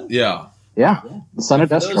Slade's son. Yeah. Yeah, the son of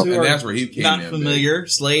Those Deathstroke. who And are that's where he came not in. familiar,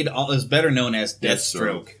 Slade is better known as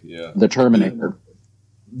Deathstroke. Yeah. The Terminator.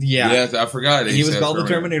 Yeah. Yes, I forgot. He was called the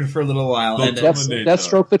Terminator for a little while. The And, Terminator.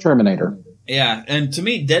 Deathstroke the Terminator. yeah, and to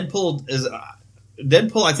me, Deadpool,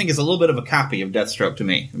 I think, is a little bit of a copy of Deathstroke to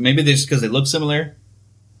me. Maybe just because they look similar.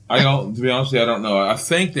 To be honest with you, I don't know. I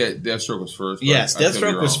think that Deathstroke was first. but Yes, I could be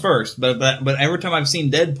Deathstroke was wrong. first, but every time I've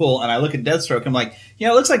seen Deadpool and I look at Deathstroke, I'm like,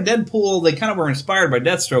 yeah, it looks like Deadpool. They kind of were inspired by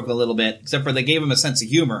Deathstroke a little bit, except for they gave him a sense of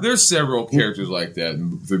humor. There's several characters like that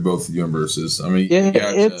through both universes. I mean, Yeah, you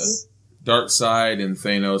got it's Darkseid and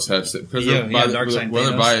Thanos have because Darkseid and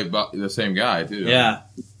they're Thanos. by the same guy too. Yeah,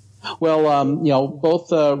 well,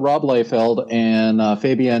 both Rob Liefeld and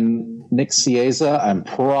Fabian Nicieza, I'm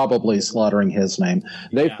probably slaughtering his name.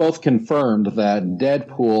 They've both confirmed that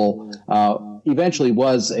Deadpool eventually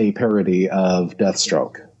was a parody of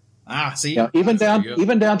Deathstroke. see, Even down pretty good.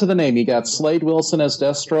 even down to the name, you got Slade Wilson as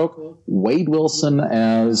Deathstroke, Wade Wilson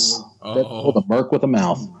as Deadpool, the Merc with a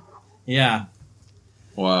mouth. yeah.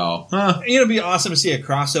 Wow. It'd be awesome to see a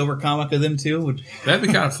crossover comic of them two. That'd be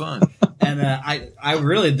kind of fun. And I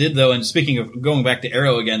really did though. And speaking of going back to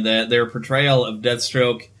Arrow again, their portrayal of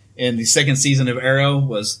Deathstroke in the second season of Arrow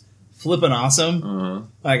was flippin'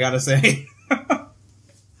 awesome. I gotta say.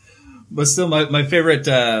 But still, my favorite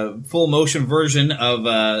full motion version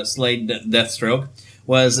of Slade Deathstroke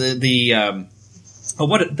was that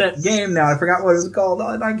game now? I forgot what it was called.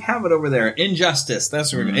 I have it over there. Injustice.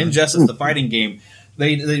 That's where Injustice, the fighting game.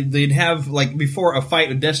 They'd have, like, before a fight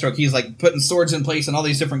with Deathstroke, he's, like, putting swords in place and all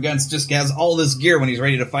these different guns, just has all this gear when he's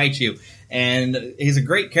ready to fight you. And he's a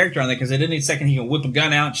great character on there, because at any second he can whip a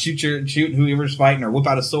gun out, shoot whoever's fighting, or whip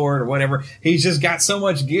out a sword, or whatever. He's just got so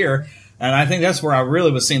much gear. And I think that's where I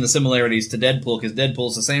really was seeing the similarities to Deadpool, because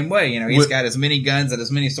Deadpool's the same way. He's got as many guns and as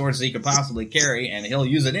many swords as he could possibly carry, and he'll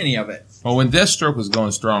use any of it. Well, when Deathstroke was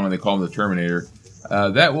going strong and they called him the Terminator,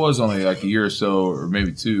 that was only like a year or so, or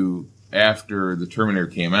maybe two, after the Terminator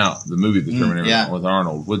came out, the movie The Terminator with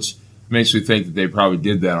Arnold, which makes me think that they probably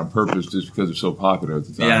did that on purpose just because it was so popular at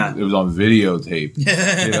the time. Yeah. It was on videotape.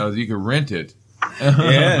 You could rent it.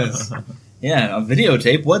 Yes. Yeah, a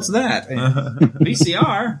videotape, what's that?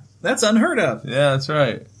 VCR? That's unheard of. Yeah, that's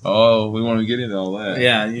right. Oh, we want to get into all that.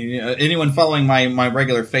 Yeah, anyone following my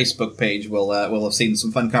regular Facebook page will have seen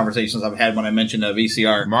some fun conversations I've had when I mentioned a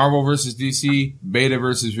VCR. Marvel versus DC, Beta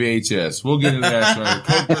versus VHS. We'll get into that. Sorry.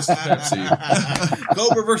 Coke versus Pepsi.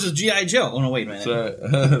 Cobra versus G.I. Joe. Oh, no, wait a minute.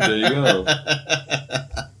 There you go.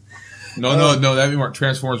 No, that'd be more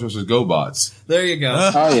Transformers versus GoBots. There you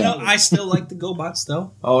go. Oh, yeah. I still like the GoBots,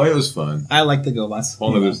 though. Oh, it was fun. I like the GoBots.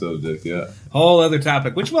 Whole other subject, yeah. Whole other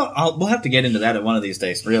topic, which we'll have to get into that at one of these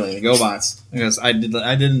days, really, the GoBots. Because I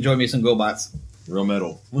did enjoy me some GoBots. Real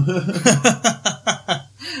metal. A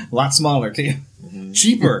lot smaller, too.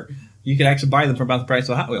 Cheaper. You could actually buy them for about the price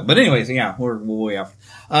of a Hot Wheel. But anyways, yeah, we're way off.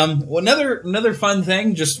 Well, another fun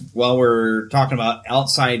thing, just while we're talking about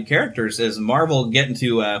outside characters, is Marvel getting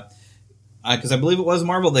to... because I believe it was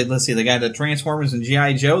Marvel. They got the Transformers and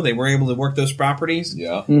G.I. Joe. They were able to work those properties.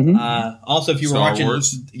 Yeah. Also, if you were Star watching,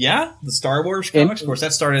 Wars. the Star Wars comics. Of course,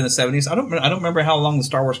 that started in the 70s. I don't remember how long the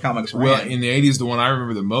Star Wars comics ran. Well, in the 80s, the one I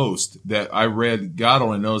remember the most that I read, God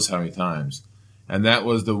only knows how many times, and that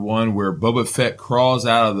was the one where Boba Fett crawls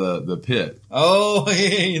out of the pit. Oh,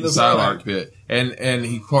 the Sarlacc pit, and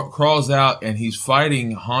he crawls out and he's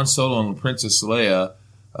fighting Han Solo and Princess Leia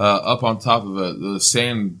up on top of the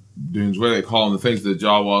sand dunes, where they call them, the things that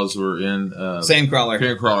Jawas were in.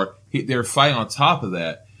 Sandcrawler. They're fighting on top of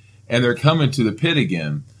that, and they're coming to the pit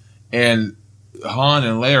again. And Han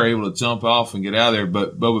and Leia are able to jump off and get out of there,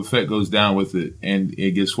 but Boba Fett goes down with it, and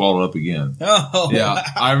it gets swallowed up again. Oh, yeah,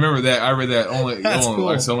 I remember that. I read that only cool.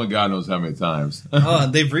 like only God knows how many times.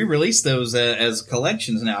 They've re-released those as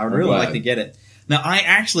collections now. I'd really like to get it. Now, I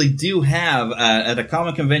actually do have at a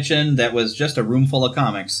comic convention that was just a room full of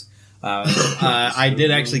comics. I did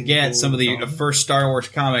actually get some of the first Star Wars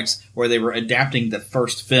comics where they were adapting the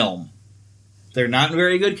first film. They're not in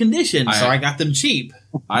very good condition, so I got them cheap.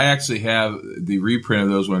 I actually have the reprint of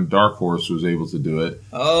those when Dark Horse was able to do it.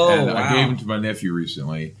 Oh, and wow. I gave them to my nephew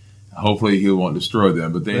recently. Hopefully he won't destroy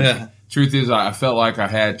them. But truth is, I felt like I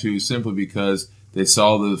had to simply because they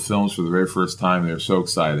saw the films for the very first time. They were so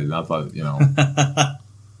excited. And I thought,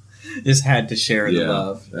 Just had to share the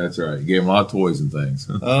love. That's right. Gave them a lot of toys and things.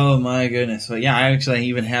 Oh, my goodness. Well, yeah, I actually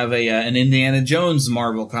even have an Indiana Jones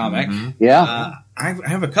Marvel comic. Yeah. I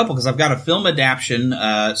have a couple because I've got a film adaptation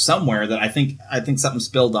somewhere that I think something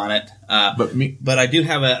spilled on it. But I do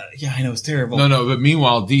have I know it's terrible. No. But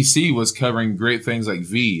meanwhile, DC was covering great things like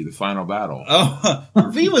V, the Final Battle. Oh,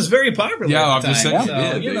 V was very popular. Yeah, at I'm the just time.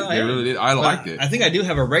 saying they really did. I liked it. I think I do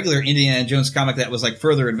have a regular Indiana Jones comic that was like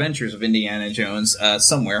Further Adventures of Indiana Jones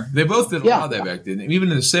somewhere. They both did a lot of that back then.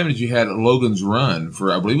 Even in the 70s, you had Logan's Run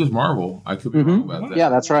for, I believe it was Marvel. I could be wrong about that. Yeah,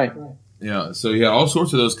 that's right. Yeah, so you had all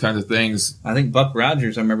sorts of those kinds of things. I think Buck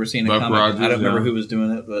Rogers, I remember seeing a comic. I don't remember who was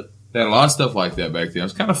doing it, but they had a lot of stuff like that back then. It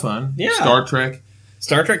was kind of fun. Yeah. Star Trek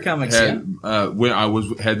comics. when I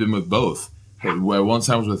had been with both. One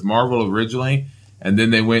time I was with Marvel originally, and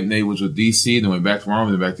then they was with DC, and then went back to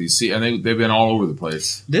Marvel, and then back to DC, and they've been all over the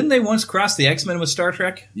place. Didn't they once cross the X-Men with Star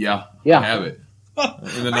Trek? Yeah. I have it.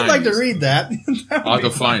 In the I'd 90s. like to read that. I'll have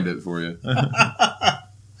to find it for you.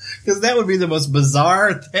 Because that would be the most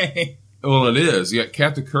bizarre thing. Well, it is. You got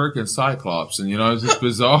Captain Kirk and Cyclops, and it's just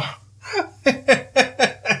bizarre.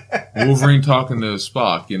 Wolverine talking to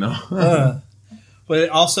Spock, But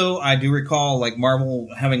also, I do recall like Marvel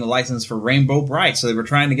having a license for Rainbow Bright, so they were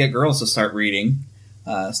trying to get girls to start reading.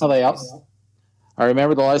 I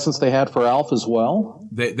remember the license they had for Alf as well.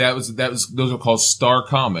 Those are called Star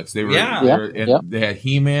Comics. They were they had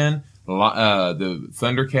He-Man, the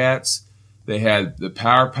Thundercats. They had the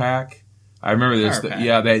Power Pack. I remember this. They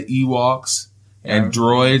had Ewoks and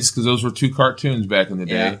Droids because those were 2 cartoons back in the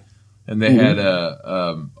day. Yeah. And they had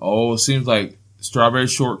it seems like Strawberry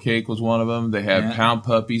Shortcake was one of them. They had Pound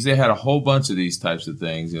Puppies. They had a whole bunch of these types of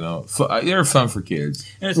things. They were fun for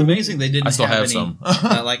kids. And it's amazing they didn't. I still have any, some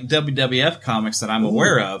like WWF comics that I'm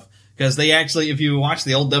aware of. Because they actually, if you watch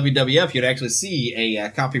the old WWF, you'd actually see a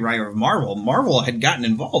copyright of Marvel. Marvel had gotten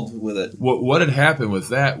involved with it. What had happened with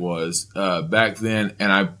that was back then,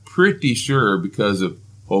 and I'm pretty sure because of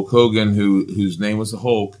Hulk Hogan, whose name was the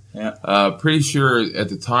Hulk. Pretty sure at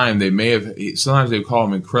the time they may have. Sometimes they call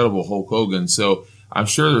him Incredible Hulk Hogan. So I'm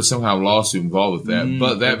sure there's some kind of lawsuit involved with that.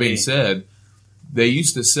 But that being said, they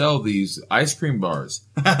used to sell these ice cream bars,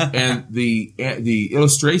 and the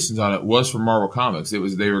illustrations on it was from Marvel Comics. They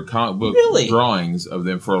were comic book drawings of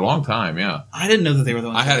them for a long time. Yeah, I didn't know that they were the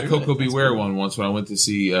ones. I had a Coco Beware one once when I went to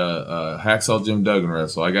see Hacksaw Jim Duggan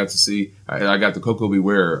wrestle. I got to see. I got the Coco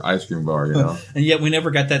Beware ice cream bar. And yet we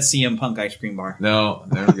never got that CM Punk ice cream bar. No,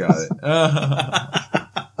 never got it.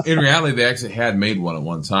 In reality, they actually had made one at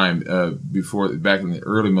one time back in the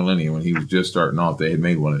early millennium when he was just starting off. They had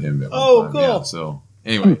made one of him at one time. Cool. Yeah, so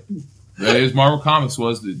anyway, that is Marvel Comics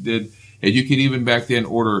did, and you could even back then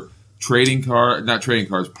order playing cards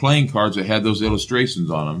that had those illustrations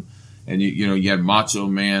on them. And you had Macho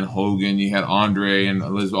Man, Hogan, you had Andre, and it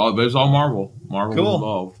was all Marvel. Marvel was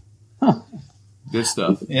involved. Good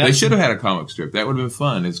stuff. Yeah. They should have had a comic strip. That would have been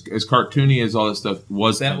fun. As cartoony as all this stuff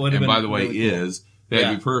was, that would have and been by the way, really cool.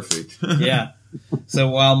 That'd be perfect. Yeah. So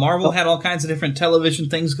while Marvel had all kinds of different television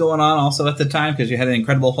things going on also at the time, because you had an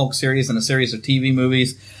Incredible Hulk series and a series of TV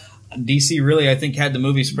movies, DC really, I think, had the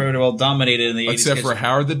movies pretty well dominated in the 80s. Except for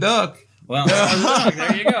Howard the Duck. Well,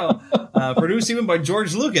 there you go. Produced even by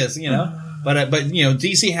George Lucas, But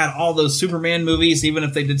DC had all those Superman movies, even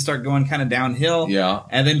if they did start going kind of downhill. Yeah.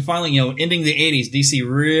 And then finally, ending the 80s, DC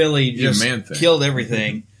really just killed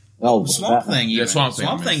everything. Oh, Swamp Thing, even. Swamp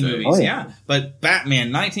Thing movies, yeah. But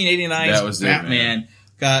Batman, 1989's Batman,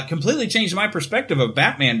 completely changed my perspective of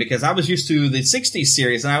Batman because I was used to the 60s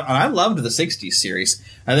series, and I loved the 60s series.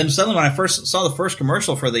 And then suddenly when I first saw the first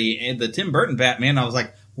commercial for the Tim Burton Batman, I was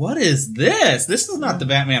like, what is this? This is not the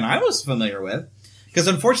Batman I was familiar with. Because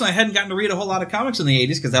unfortunately I hadn't gotten to read a whole lot of comics in the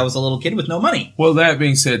 80s because I was a little kid with no money. Well, that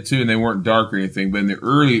being said, too, and they weren't dark or anything, but in the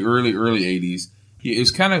early 80s,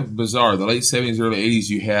 it's kind of bizarre. The late 70s, early 80s,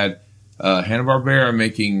 you had Hanna-Barbera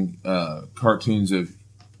making cartoons of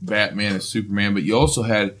Batman and Superman, but you also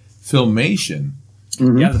had Filmation.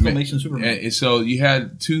 Mm-hmm. Yeah, the Filmation Superman. And so you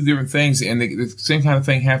had 2 different things, and the same kind of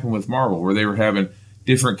thing happened with Marvel, where they were having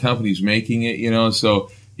different companies making it,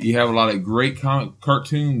 so you have a lot of great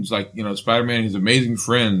cartoons like, Spider-Man and His Amazing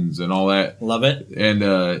Friends and all that. Love it. And,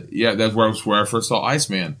 that's where I first saw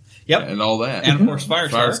Iceman. Yep. And all that. And, of course,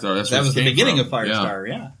 Firestar. That's that was the beginning of Firestar,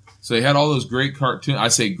 yeah. So he had all those great cartoons. I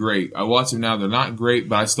say great. I watch them now. They're not great,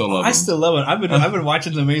 but I still love them. I still love it. I've been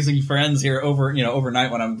watching The Amazing Friends here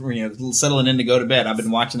overnight when I'm settling in to go to bed. I've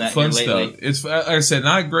been watching that fun here lately. stuff. It's like I said,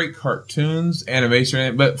 not great cartoons,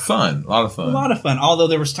 animation, but fun. A lot of fun. A lot of fun. Although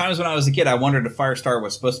there was times when I was a kid, I wondered if Firestar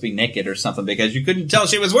was supposed to be naked or something because you couldn't tell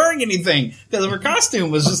she was wearing anything because her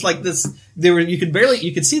costume was just like this. You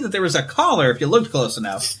could see that there was a collar if you looked close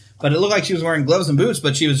enough. But it looked like she was wearing gloves and boots,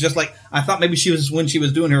 but she was just like, I thought maybe when she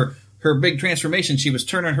was doing her big transformation, she was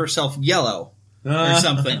turning herself yellow or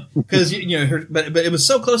something. Because, but it was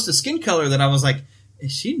so close to skin color that I was like,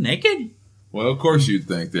 is she naked? Well, of course you'd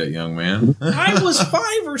think that, young man. I was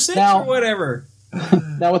 5 or 6 or whatever.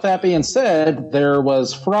 Now, with that being said, there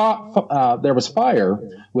was fire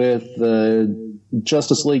with the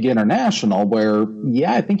Justice League International where,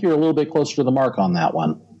 I think you're a little bit closer to the mark on that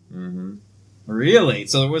one. Mm-hmm. Really?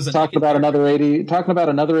 So there was talking about another 80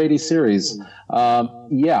 series.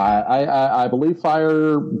 I believe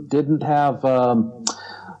Fire didn't have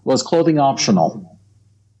was clothing optional.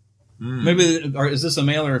 Maybe, or is this a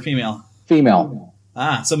male or a female? Female.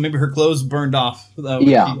 So maybe her clothes burned off.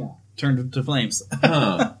 Turned to flames.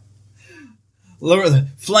 Huh. Lower the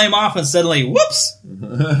flame off and suddenly, whoops!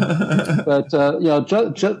 But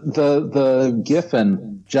the Giffen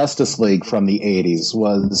Justice League from the 80s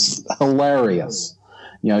was hilarious.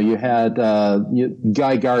 You had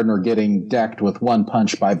Guy Gardner getting decked with one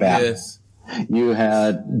punch by Batman. Yes. You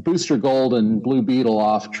had Booster Gold and Blue Beetle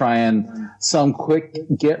off trying some quick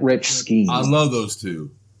get-rich scheme. I love those two.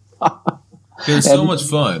 They're so much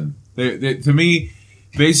fun. They to me,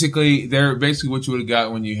 they're basically what you would have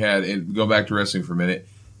got when you had, and go back to wrestling for a minute,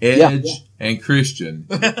 Edge and Christian.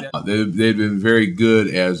 They've been very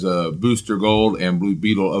good as Booster Gold and Blue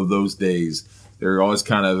Beetle of those days. They're always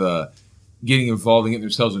kind of getting involved and getting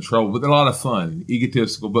themselves in trouble, but they're a lot of fun.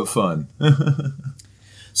 Egotistical, but fun.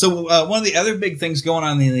 So one of the other big things going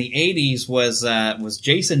on in the 80s was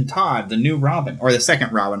Jason Todd, the new Robin, or the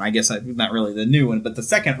second Robin. I guess not really the new one, but the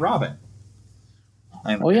second Robin.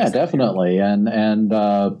 Definitely. And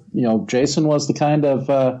Jason was the kind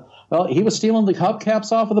of he was stealing the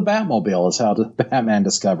hubcaps off of the Batmobile is how Batman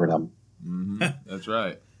discovered him. Mm-hmm. That's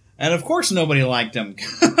right. And of course nobody liked him.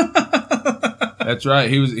 That's right.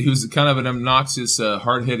 He was kind of an obnoxious,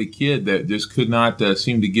 hard-headed kid that just could not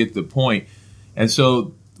seem to get the point. And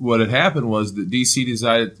so what had happened was that DC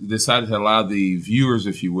decided to allow the viewers,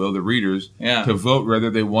 if you will, the readers, to vote whether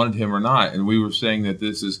they wanted him or not. And we were saying that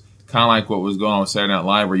this is kind of like what was going on with Saturday Night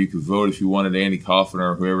Live, where you could vote if you wanted Andy Kaufman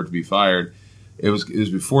or whoever to be fired. It was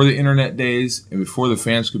before the internet days and before the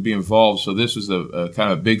fans could be involved. So this was a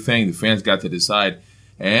kind of a big thing. The fans got to decide.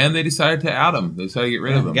 And they decided to out him. They decided to get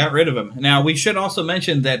rid of him. Got rid of him. Now, we should also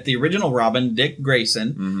mention that the original Robin, Dick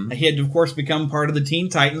Grayson, he had, of course, become part of the Teen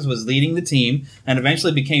Titans, was leading the team, and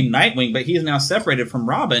eventually became Nightwing, but he is now separated from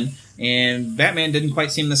Robin, and Batman didn't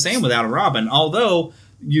quite seem the same without a Robin. Although,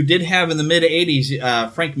 you did have in the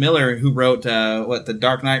mid-'80s Frank Miller, who wrote, The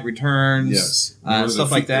Dark Knight Returns,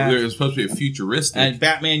 stuff like that. It was supposed to be a futuristic. And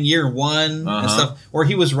Batman Year One and stuff. Or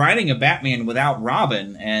he was writing a Batman without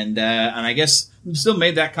Robin, and I guess still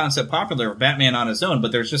made that concept popular, Batman on his own,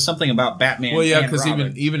 but there's just something about Batman. Well, yeah, because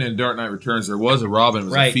even in Dark Knight Returns, there was a Robin, it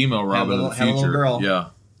was a female Robin in the future. Had a little girl. Yeah,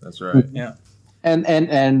 that's right. Yeah.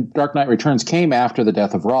 And Dark Knight Returns came after the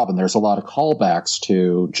death of Robin. There's a lot of callbacks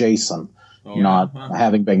to Jason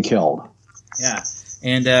having been killed. Yeah.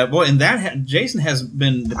 And Jason has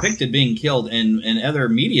been depicted being killed in other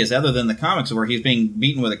medias other than the comics, where he's being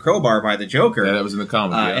beaten with a crowbar by the Joker. Yeah, that was in the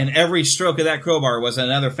comic. And every stroke of that crowbar was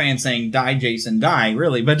another fan saying, "Die, Jason, die!"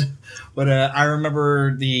 Really, but I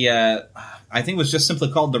remember I think it was just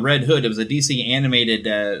simply called The Red Hood. It was a DC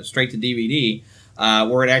animated straight to DVD.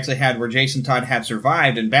 Where it actually had where Jason Todd had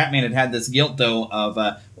survived, and Batman had this guilt though of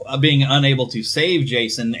being unable to save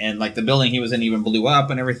Jason, and like the building he was in even blew up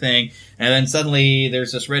and everything. And then suddenly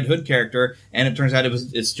there's this Red Hood character, and it turns out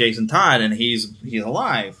it's Jason Todd, and he's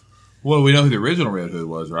alive. Well, we know who the original Red Hood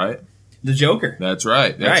was, right? The Joker. That's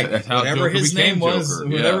right. That's how whatever Joker his name was, Joker.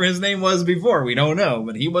 whatever his name was before, we don't know,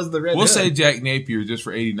 but he was the Red Hood. We'll say Jack Napier just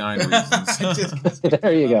for 89 reasons.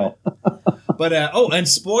 There you go. But and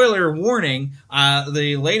spoiler warning,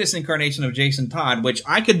 the latest incarnation of Jason Todd, which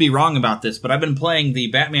I could be wrong about this, but I've been playing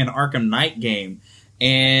the Batman Arkham Knight game,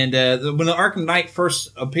 and when the Arkham Knight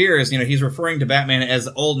first appears, he's referring to Batman as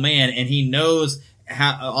the old man, and he knows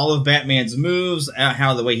how all of Batman's moves,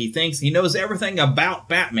 how the way he thinks, he knows everything about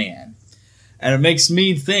Batman. And it makes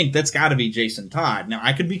me think that's got to be Jason Todd. Now,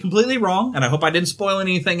 I could be completely wrong, and I hope I didn't spoil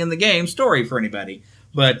anything in the game story for anybody.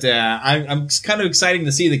 But I'm kind of excited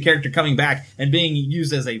to see the character coming back and being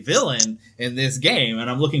used as a villain in this game, and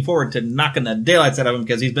I'm looking forward to knocking the daylights out of him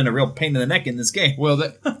because he's been a real pain in the neck in this game. Well,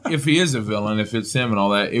 if he is a villain, if it's him and all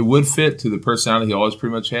that, it would fit to the personality he always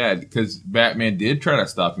pretty much had, because Batman did try to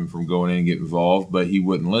stop him from going in and get involved, but he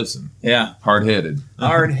wouldn't listen. Yeah. Hard-headed.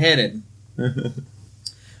 Hard-headed.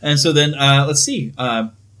 And so then, let's see.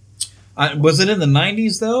 Was it in the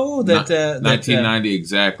 90s, though? 1990,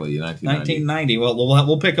 exactly. 1990. Well,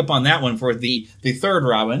 we'll pick up on that one for the third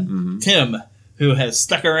Robin, Tim, who has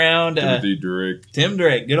stuck around. Tim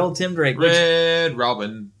Drake. Good old Tim Drake. Red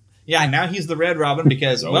Robin. Yeah, now he's the Red Robin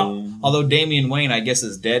because, although Damian Wayne, I guess,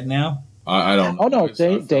 is dead now. I don't know. Oh,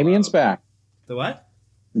 no, Damian's back. The what?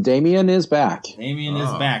 Damian is back. Damian is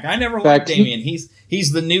back. I never liked Damian.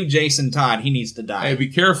 He's the new Jason Todd. He needs to die. Hey, be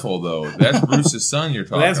careful, though. That's Bruce's son you're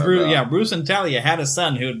talking about. Yeah, Bruce and Talia had a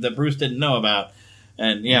son that Bruce didn't know about.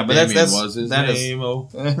 And yeah, but Damian that's was his name.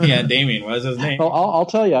 Yeah, Damian was his name. Well, I'll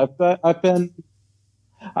tell you, I've been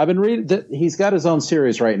reading. He's got his own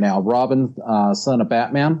series right now, Robin, son of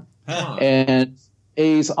Batman, and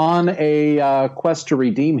he's on a quest to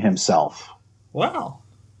redeem himself. Wow,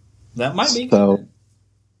 that might be so. Good.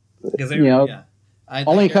 Because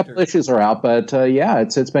only a couple issues are out, but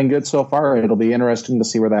it's been good so far. It'll be interesting to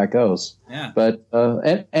see where that goes. Yeah. But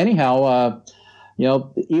anyhow,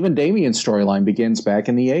 even Damian's storyline begins back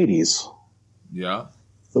in the 80s. Yeah.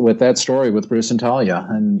 With that story with Bruce and Talia,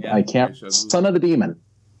 and Son of the Demon.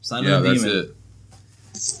 Son of the Demon.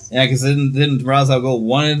 That's it. Yeah, because didn't Ra's al Ghul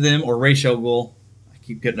wanted them, or Ra's al Ghul? I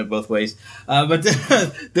keep getting it both ways. But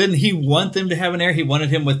didn't he want them to have an heir? He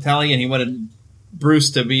wanted him with Talia, and he wanted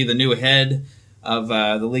Bruce to be the new head of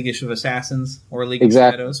the League of Assassins or League of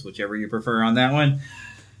Shadows, whichever you prefer on that one.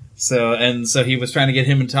 So he was trying to get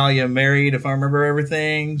him and Talia married, if I remember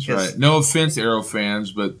everything. That's right. No offense, Arrow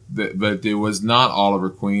fans, but it was not Oliver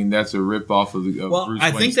Queen. That's a rip off of the Bruce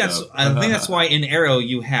Wayne stuff. I think that's why in Arrow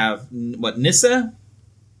you have Nyssa.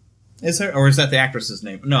 Is her, or is that the actress's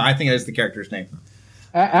name? No, I think that is the character's name.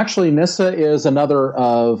 Actually, Nyssa is another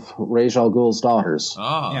of Ra's al Ghul's daughters.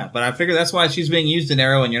 Oh. Yeah, but I figure that's why she's being used in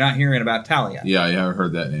Arrow and you're not hearing about Talia. Yeah, I haven't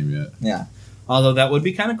heard that name yet. Yeah. Although that would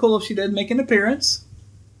be kind of cool if she did make an appearance.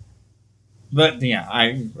 But, yeah,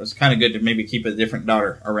 it was kind of good to maybe keep a different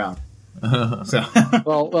daughter around. So.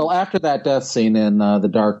 well, after that death scene in The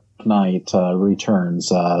Dark Knight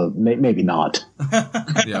Returns, maybe not.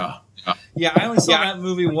 Yeah. Yeah, I only saw that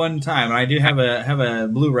movie one time, and I do have a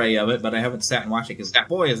Blu-ray of it, but I haven't sat and watched it because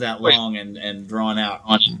boy is that long and drawn out.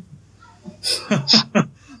 I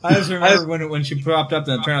just remember when she popped up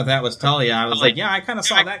and it turned out that was Talia. I was like, yeah, I kind of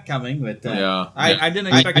saw that coming, but I didn't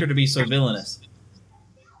expect her to be so villainous.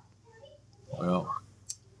 Well,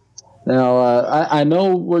 now I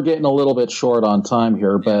know we're getting a little bit short on time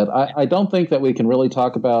here, but I don't think that we can really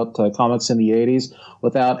talk about comics in the 80s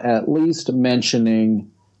without at least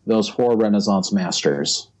mentioning those four Renaissance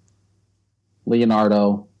masters: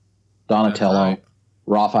 Leonardo, Donatello,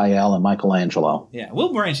 Raphael, and Michelangelo. Yeah,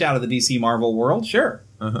 we'll branch out of the DC Marvel world, sure.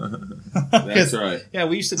 That's right. Yeah,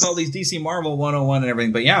 we used to call these DC Marvel 101 and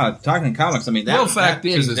everything, but yeah, talking comics, I mean, the fact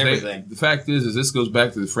is this goes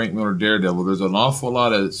back to the Frank Miller Daredevil. There's an awful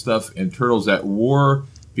lot of stuff in Turtles at war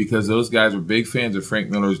because those guys were big fans of Frank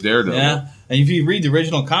Miller's Daredevil. Yeah, and if you read the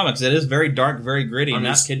original comics, it is very dark, very gritty,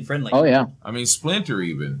 not kid-friendly. Oh, yeah. I mean, Splinter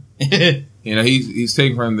even. He's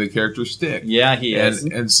taken from the character Stick. Yeah, he is.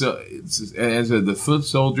 And so the Foot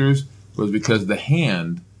Soldiers was because the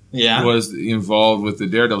Hand was involved with the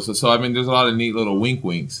Daredevil. So, I mean, there's a lot of neat little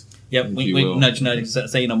wink-winks. Yep, wink, nudge, nudge,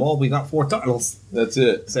 saying them all. We got four titles. That's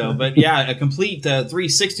it. So, but yeah, a complete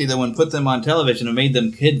 360 that when put them on television and made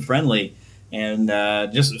them kid-friendly. And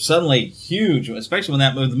just suddenly huge, especially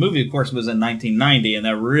when the movie, of course, was in 1990, and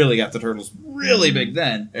that really got the Turtles really big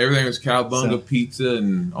then. Everything was cowabunga pizza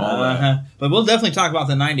and all that. But we'll definitely talk about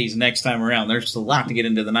the 90s next time around. There's just a lot to get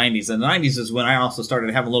into the 90s. And the 90s is when I also started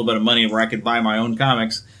to have a little bit of money where I could buy my own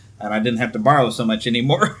comics, and I didn't have to borrow so much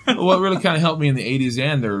anymore. What really kind of helped me in the 80s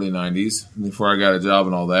and the early 90s, before I got a job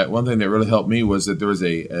and all that, one thing that really helped me was that there was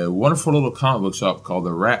a wonderful little comic book shop called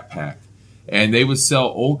the Rat Pack. And they would sell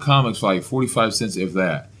old comics for like 45 cents, if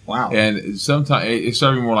that. Wow. And sometimes it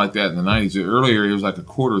started more like that in the 90s. Earlier, it was like a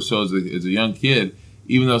quarter. So as a young kid,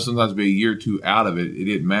 even though sometimes it'd be a year or two out of it, it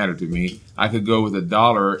didn't matter to me. I could go with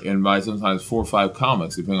 $1 and buy sometimes 4 or 5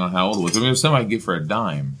 comics, depending on how old it was. I mean, it was something I could get for a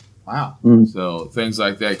dime. Wow. So things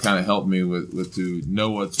like that kind of helped me with to know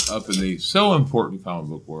what's up in the so important comic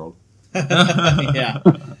book world. Yeah.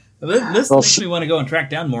 This makes me want to go and track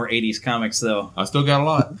down more 80s comics, though. I still got a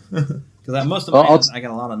lot. Because most of mine, I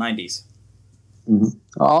got a lot of 90s.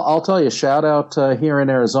 Mm-hmm. I'll tell you, shout out here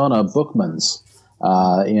in Arizona, Bookman's.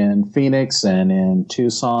 in Phoenix and in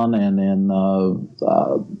Tucson and in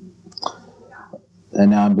and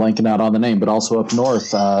now I'm blanking out on the name, but also up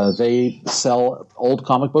north. They sell old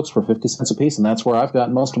comic books for 50 cents a piece, and that's where I've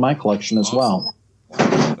gotten most of my collection as well.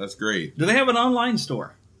 That's great. Do they have an online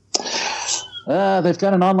store? They've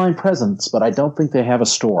got an online presence, but I don't think they have a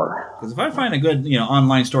store. Because if I find a good,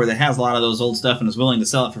 online store that has a lot of those old stuff and is willing to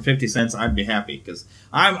sell it for 50 cents, I'd be happy. Because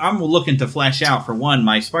I'm looking to flesh out, for one,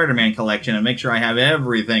 my Spider-Man collection and make sure I have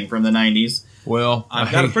everything from the 90s. Well,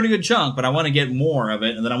 I've got a pretty good chunk, but I want to get more of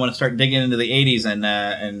it, and then I want to start digging into the 80s, and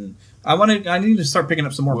I need to start picking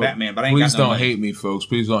up some more Batman. But I ain't please got no don't money. hate me, folks.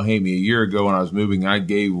 Please don't hate me. A year ago when I was moving, I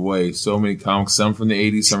gave away so many comics, some from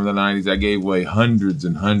the 80s, some from the 90s. I gave away hundreds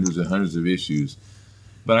and hundreds and hundreds of issues.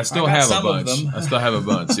 But I still have a bunch. I still have a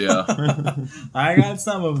bunch, yeah. I got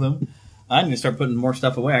some of them. I need to start putting more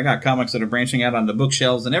stuff away. I got comics that are branching out onto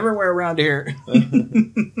bookshelves and everywhere around here.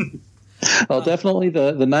 Well, definitely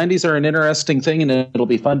the 90s are an interesting thing, and it'll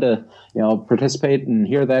be fun to participate and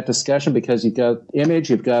hear that discussion, because you've got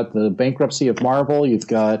Image, you've got the bankruptcy of Marvel, you've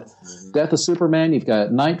got Death of Superman, you've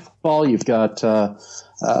got Nightfall, you've got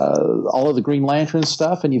all of the Green Lantern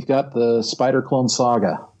stuff, and you've got the Spider-Clone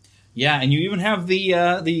saga. Yeah, and you even have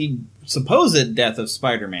the supposed death of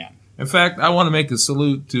Spider-Man. In fact, I want to make a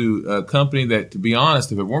salute to a company that, to be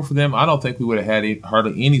honest, if it weren't for them, I don't think we would have had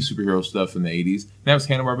hardly any superhero stuff in the 80s. That was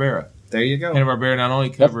Hanna-Barbera. There you go. Hanna-Barbera not only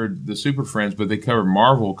covered the Super Friends, but they covered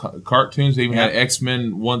Marvel cartoons. They even had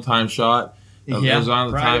X-Men one-time shot. It was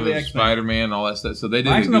on the time of Spider-Man and all that stuff. So they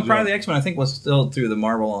did. Pride of the X-Men, I think, was still through the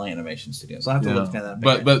Marvel Animation Studios. I'll have to look at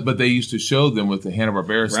that. But they used to show them with the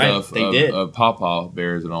Hanna-Barbera stuff of Paw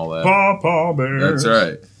Bears and all that. Paw Bears. That's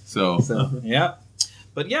right. So yeah.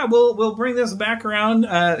 But yeah, we'll bring this back around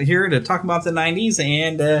here to talk about the 90s,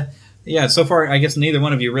 and so far I guess neither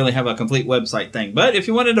one of you really have a complete website thing. But if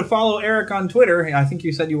you wanted to follow Eric on Twitter, I think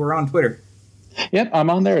you said you were on Twitter. Yep, I'm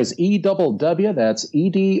on there as EWW. That's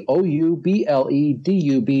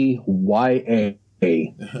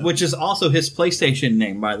EDOUBLEDUBYA. Which is also his PlayStation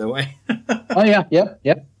name, by the way. Oh yeah, yep.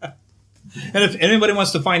 And if anybody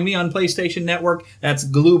wants to find me on PlayStation Network, that's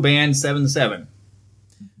Gluband77.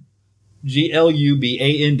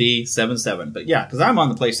 GLUBAND 77. But yeah, because I'm on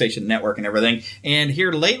the PlayStation Network and everything. And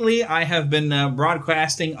here lately, I have been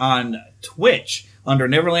broadcasting on Twitch under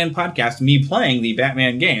Neverland Podcast, me playing the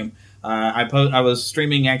Batman game. I was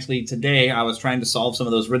streaming actually today. I was trying to solve some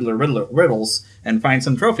of those riddles and find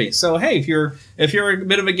some trophies. So hey, if you're a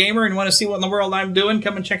bit of a gamer and want to see what in the world I'm doing,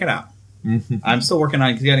 come and check it out. I'm still working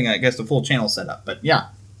on getting, I guess, the full channel set up. But yeah.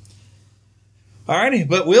 Alrighty,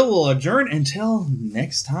 but we'll adjourn until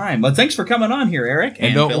next time. But thanks for coming on here, Eric.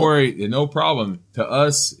 And don't worry, no problem. To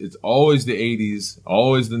us, it's always the 80s,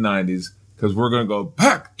 always the 90s, because we're going to go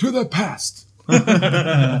back to the past.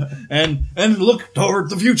 and look toward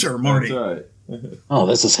the future, Marty. That's right. Oh,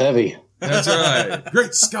 this is heavy. That's right.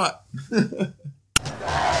 Great Scott.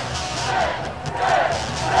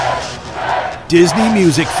 Disney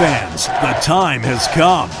music fans, the time has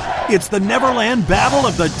come. It's the Neverland Battle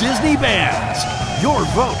of the Disney Bands. Your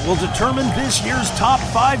vote will determine this year's top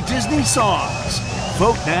 5 Disney songs.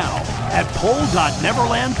 Vote now at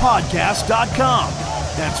poll.neverlandpodcast.com.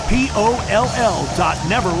 That's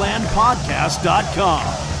POLL.neverlandpodcast.com.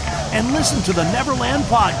 And listen to the Neverland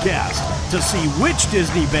Podcast to see which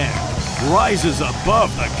Disney band rises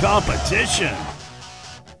above the competition.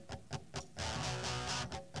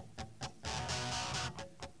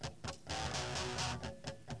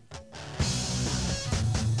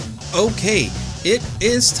 Okay, it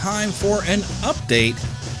is time for an update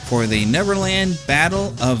for the Neverland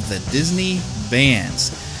Battle of the Disney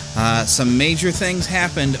Bands. Some major things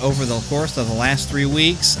happened over the course of the last 3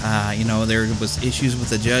 weeks. There was issues with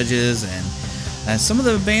the judges, and some of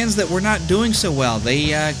the bands that were not doing so well,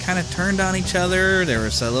 they kind of turned on each other. There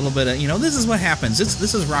was a little bit of, this is what happens.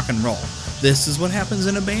 This is rock and roll. This is what happens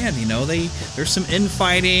in a band. There's some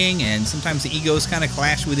infighting, and sometimes the egos kind of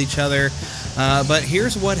clash with each other. But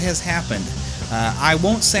here's what has happened. I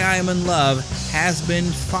Won't Say I Am in Love has been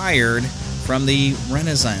fired from the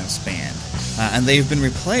Renaissance Band. And they've been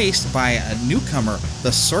replaced by a newcomer.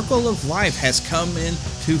 The Circle of Life has come in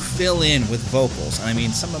to fill in with vocals. I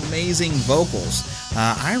mean, some amazing vocals.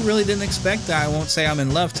 I really didn't expect I Won't Say I'm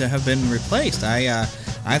in Love to have been replaced. I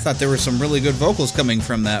thought there were some really good vocals coming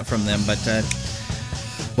from them, but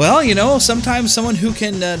sometimes someone who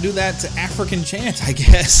can do that African chant, I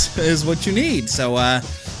guess, is what you need. So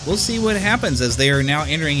we'll see what happens as they are now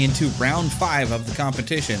entering into round 5 of the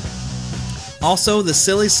competition. Also, the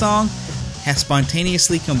Silly Song has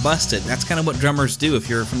spontaneously combusted. That's kind of what drummers do. If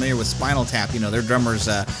you're familiar with Spinal Tap, their drummers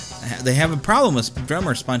they have a problem with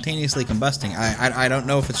drummers spontaneously combusting. I don't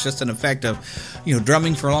know if it's just an effect of,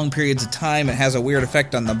 drumming for long periods of time. It has a weird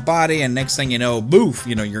effect on the body, and next thing you know, boof,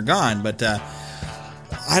 you're gone. But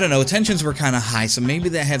I don't know, tensions were kind of high, so maybe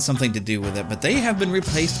that had something to do with it. But they have been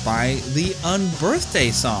replaced by the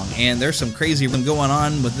Unbirthday song, and there's some crazy going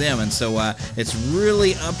on with them. And so it's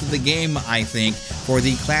really up to the game, I think, for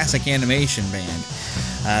the Classic Animation Band.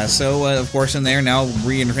 Of course, in there now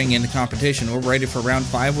re-entering into competition, we're ready for round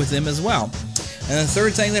 5 with them as well. And the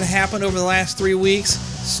third thing that happened over the last 3 weeks,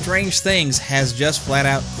 Strange Things has just flat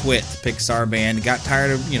out quit the Pixar band. Got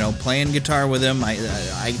tired of, playing guitar with him.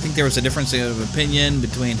 I think there was a difference of opinion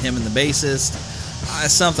between him and the bassist.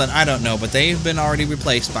 Something, I don't know, but they've been already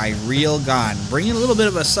replaced by Real Gone, bringing a little bit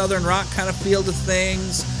of a southern rock kind of feel to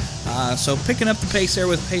things. So picking up the pace there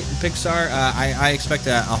with Pixar, I expect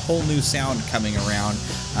a whole new sound coming around.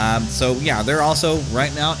 They're also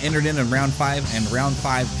right now entered in round 5, and round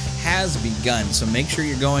 5 has begun. So make sure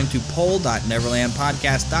you're going to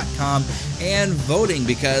poll.neverlandpodcast.com and voting,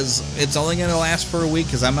 because it's only going to last for a week,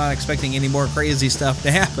 because I'm not expecting any more crazy stuff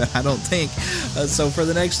to happen, I don't think. So for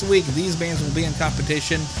the next week, these bands will be in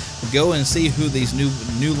competition. Go and see who these new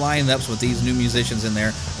lineups with these new musicians in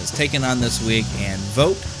there is taking on this week, and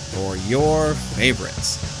vote for your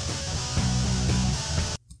favorites.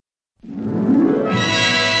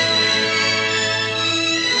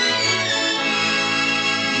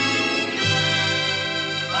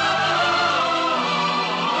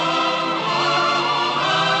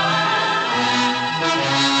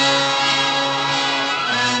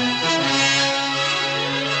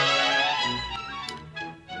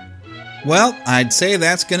 Well, I'd say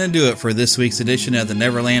that's going to do it for this week's edition of the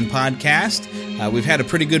Neverland Podcast. We've had a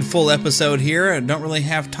pretty good full episode here. I don't really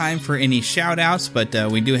have time for any shout-outs, but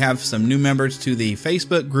we do have some new members to the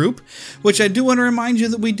Facebook group, which I do want to remind you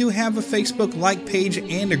that we do have a Facebook like page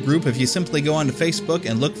and a group. If you simply go onto Facebook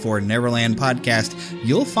and look for Neverland Podcast,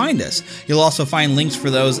 you'll find us. You'll also find links for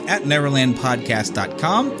those at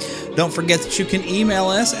neverlandpodcast.com. Don't forget that you can email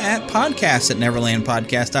us at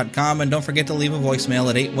podcast@neverlandpodcast.com, and don't forget to leave a voicemail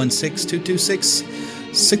at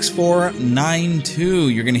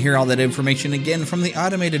 816-226-6492. You're going to hear all that information again from the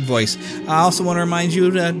automated voice. I also want to remind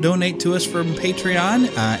you to donate to us from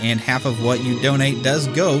Patreon, and half of what you donate does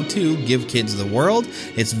go to Give Kids the World.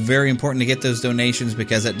 It's very important to get those donations,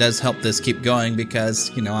 because it does help this keep going, because,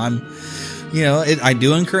 I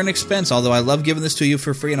do incur an expense. Although I love giving this to you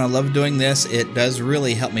for free and I love doing this, it does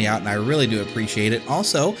really help me out, and I really do appreciate it.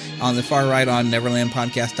 Also, on the far right on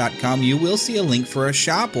neverlandpodcast.com, you will see a link for a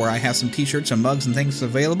shop where I have some t-shirts and mugs and things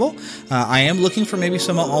available. I am looking for maybe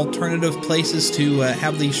some alternative places to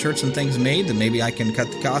have these shirts and things made, and maybe I can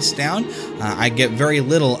cut the costs down. I get very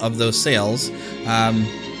little of those sales.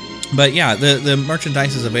 But yeah, the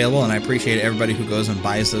merchandise is available, and I appreciate everybody who goes and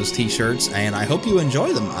buys those t-shirts, and I hope you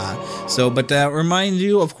enjoy them. Remind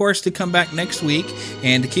you, of course, to come back next week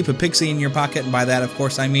and to keep a pixie in your pocket, and by that, of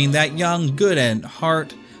course, I mean that young at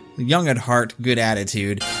heart, good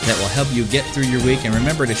attitude that will help you get through your week. And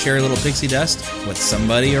remember to share a little pixie dust with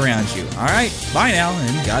somebody around you. All right, bye now,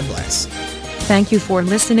 and God bless. Thank you for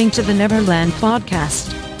listening to the Neverland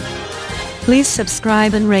Podcast. Please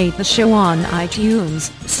subscribe and rate the show on iTunes,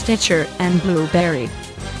 Stitcher, and Blueberry.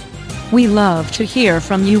 We love to hear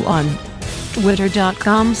from you on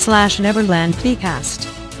twitter.com/NeverlandPodcast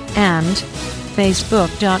and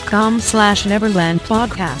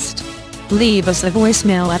facebook.com/NeverlandPodcast. Leave us a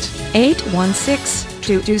voicemail at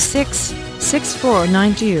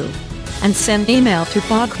 816-226-6492 and send email to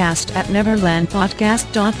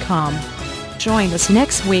podcast@neverlandpodcast.com. Join us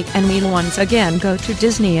next week, and we'll once again go to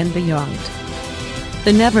Disney and beyond.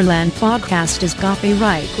 The Neverland Podcast is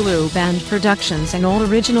copyright Blue Band Productions, and all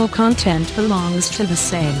original content belongs to the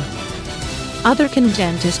same. Other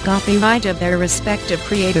content is copyright of their respective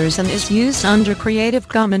creators and is used under Creative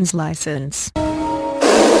Commons license.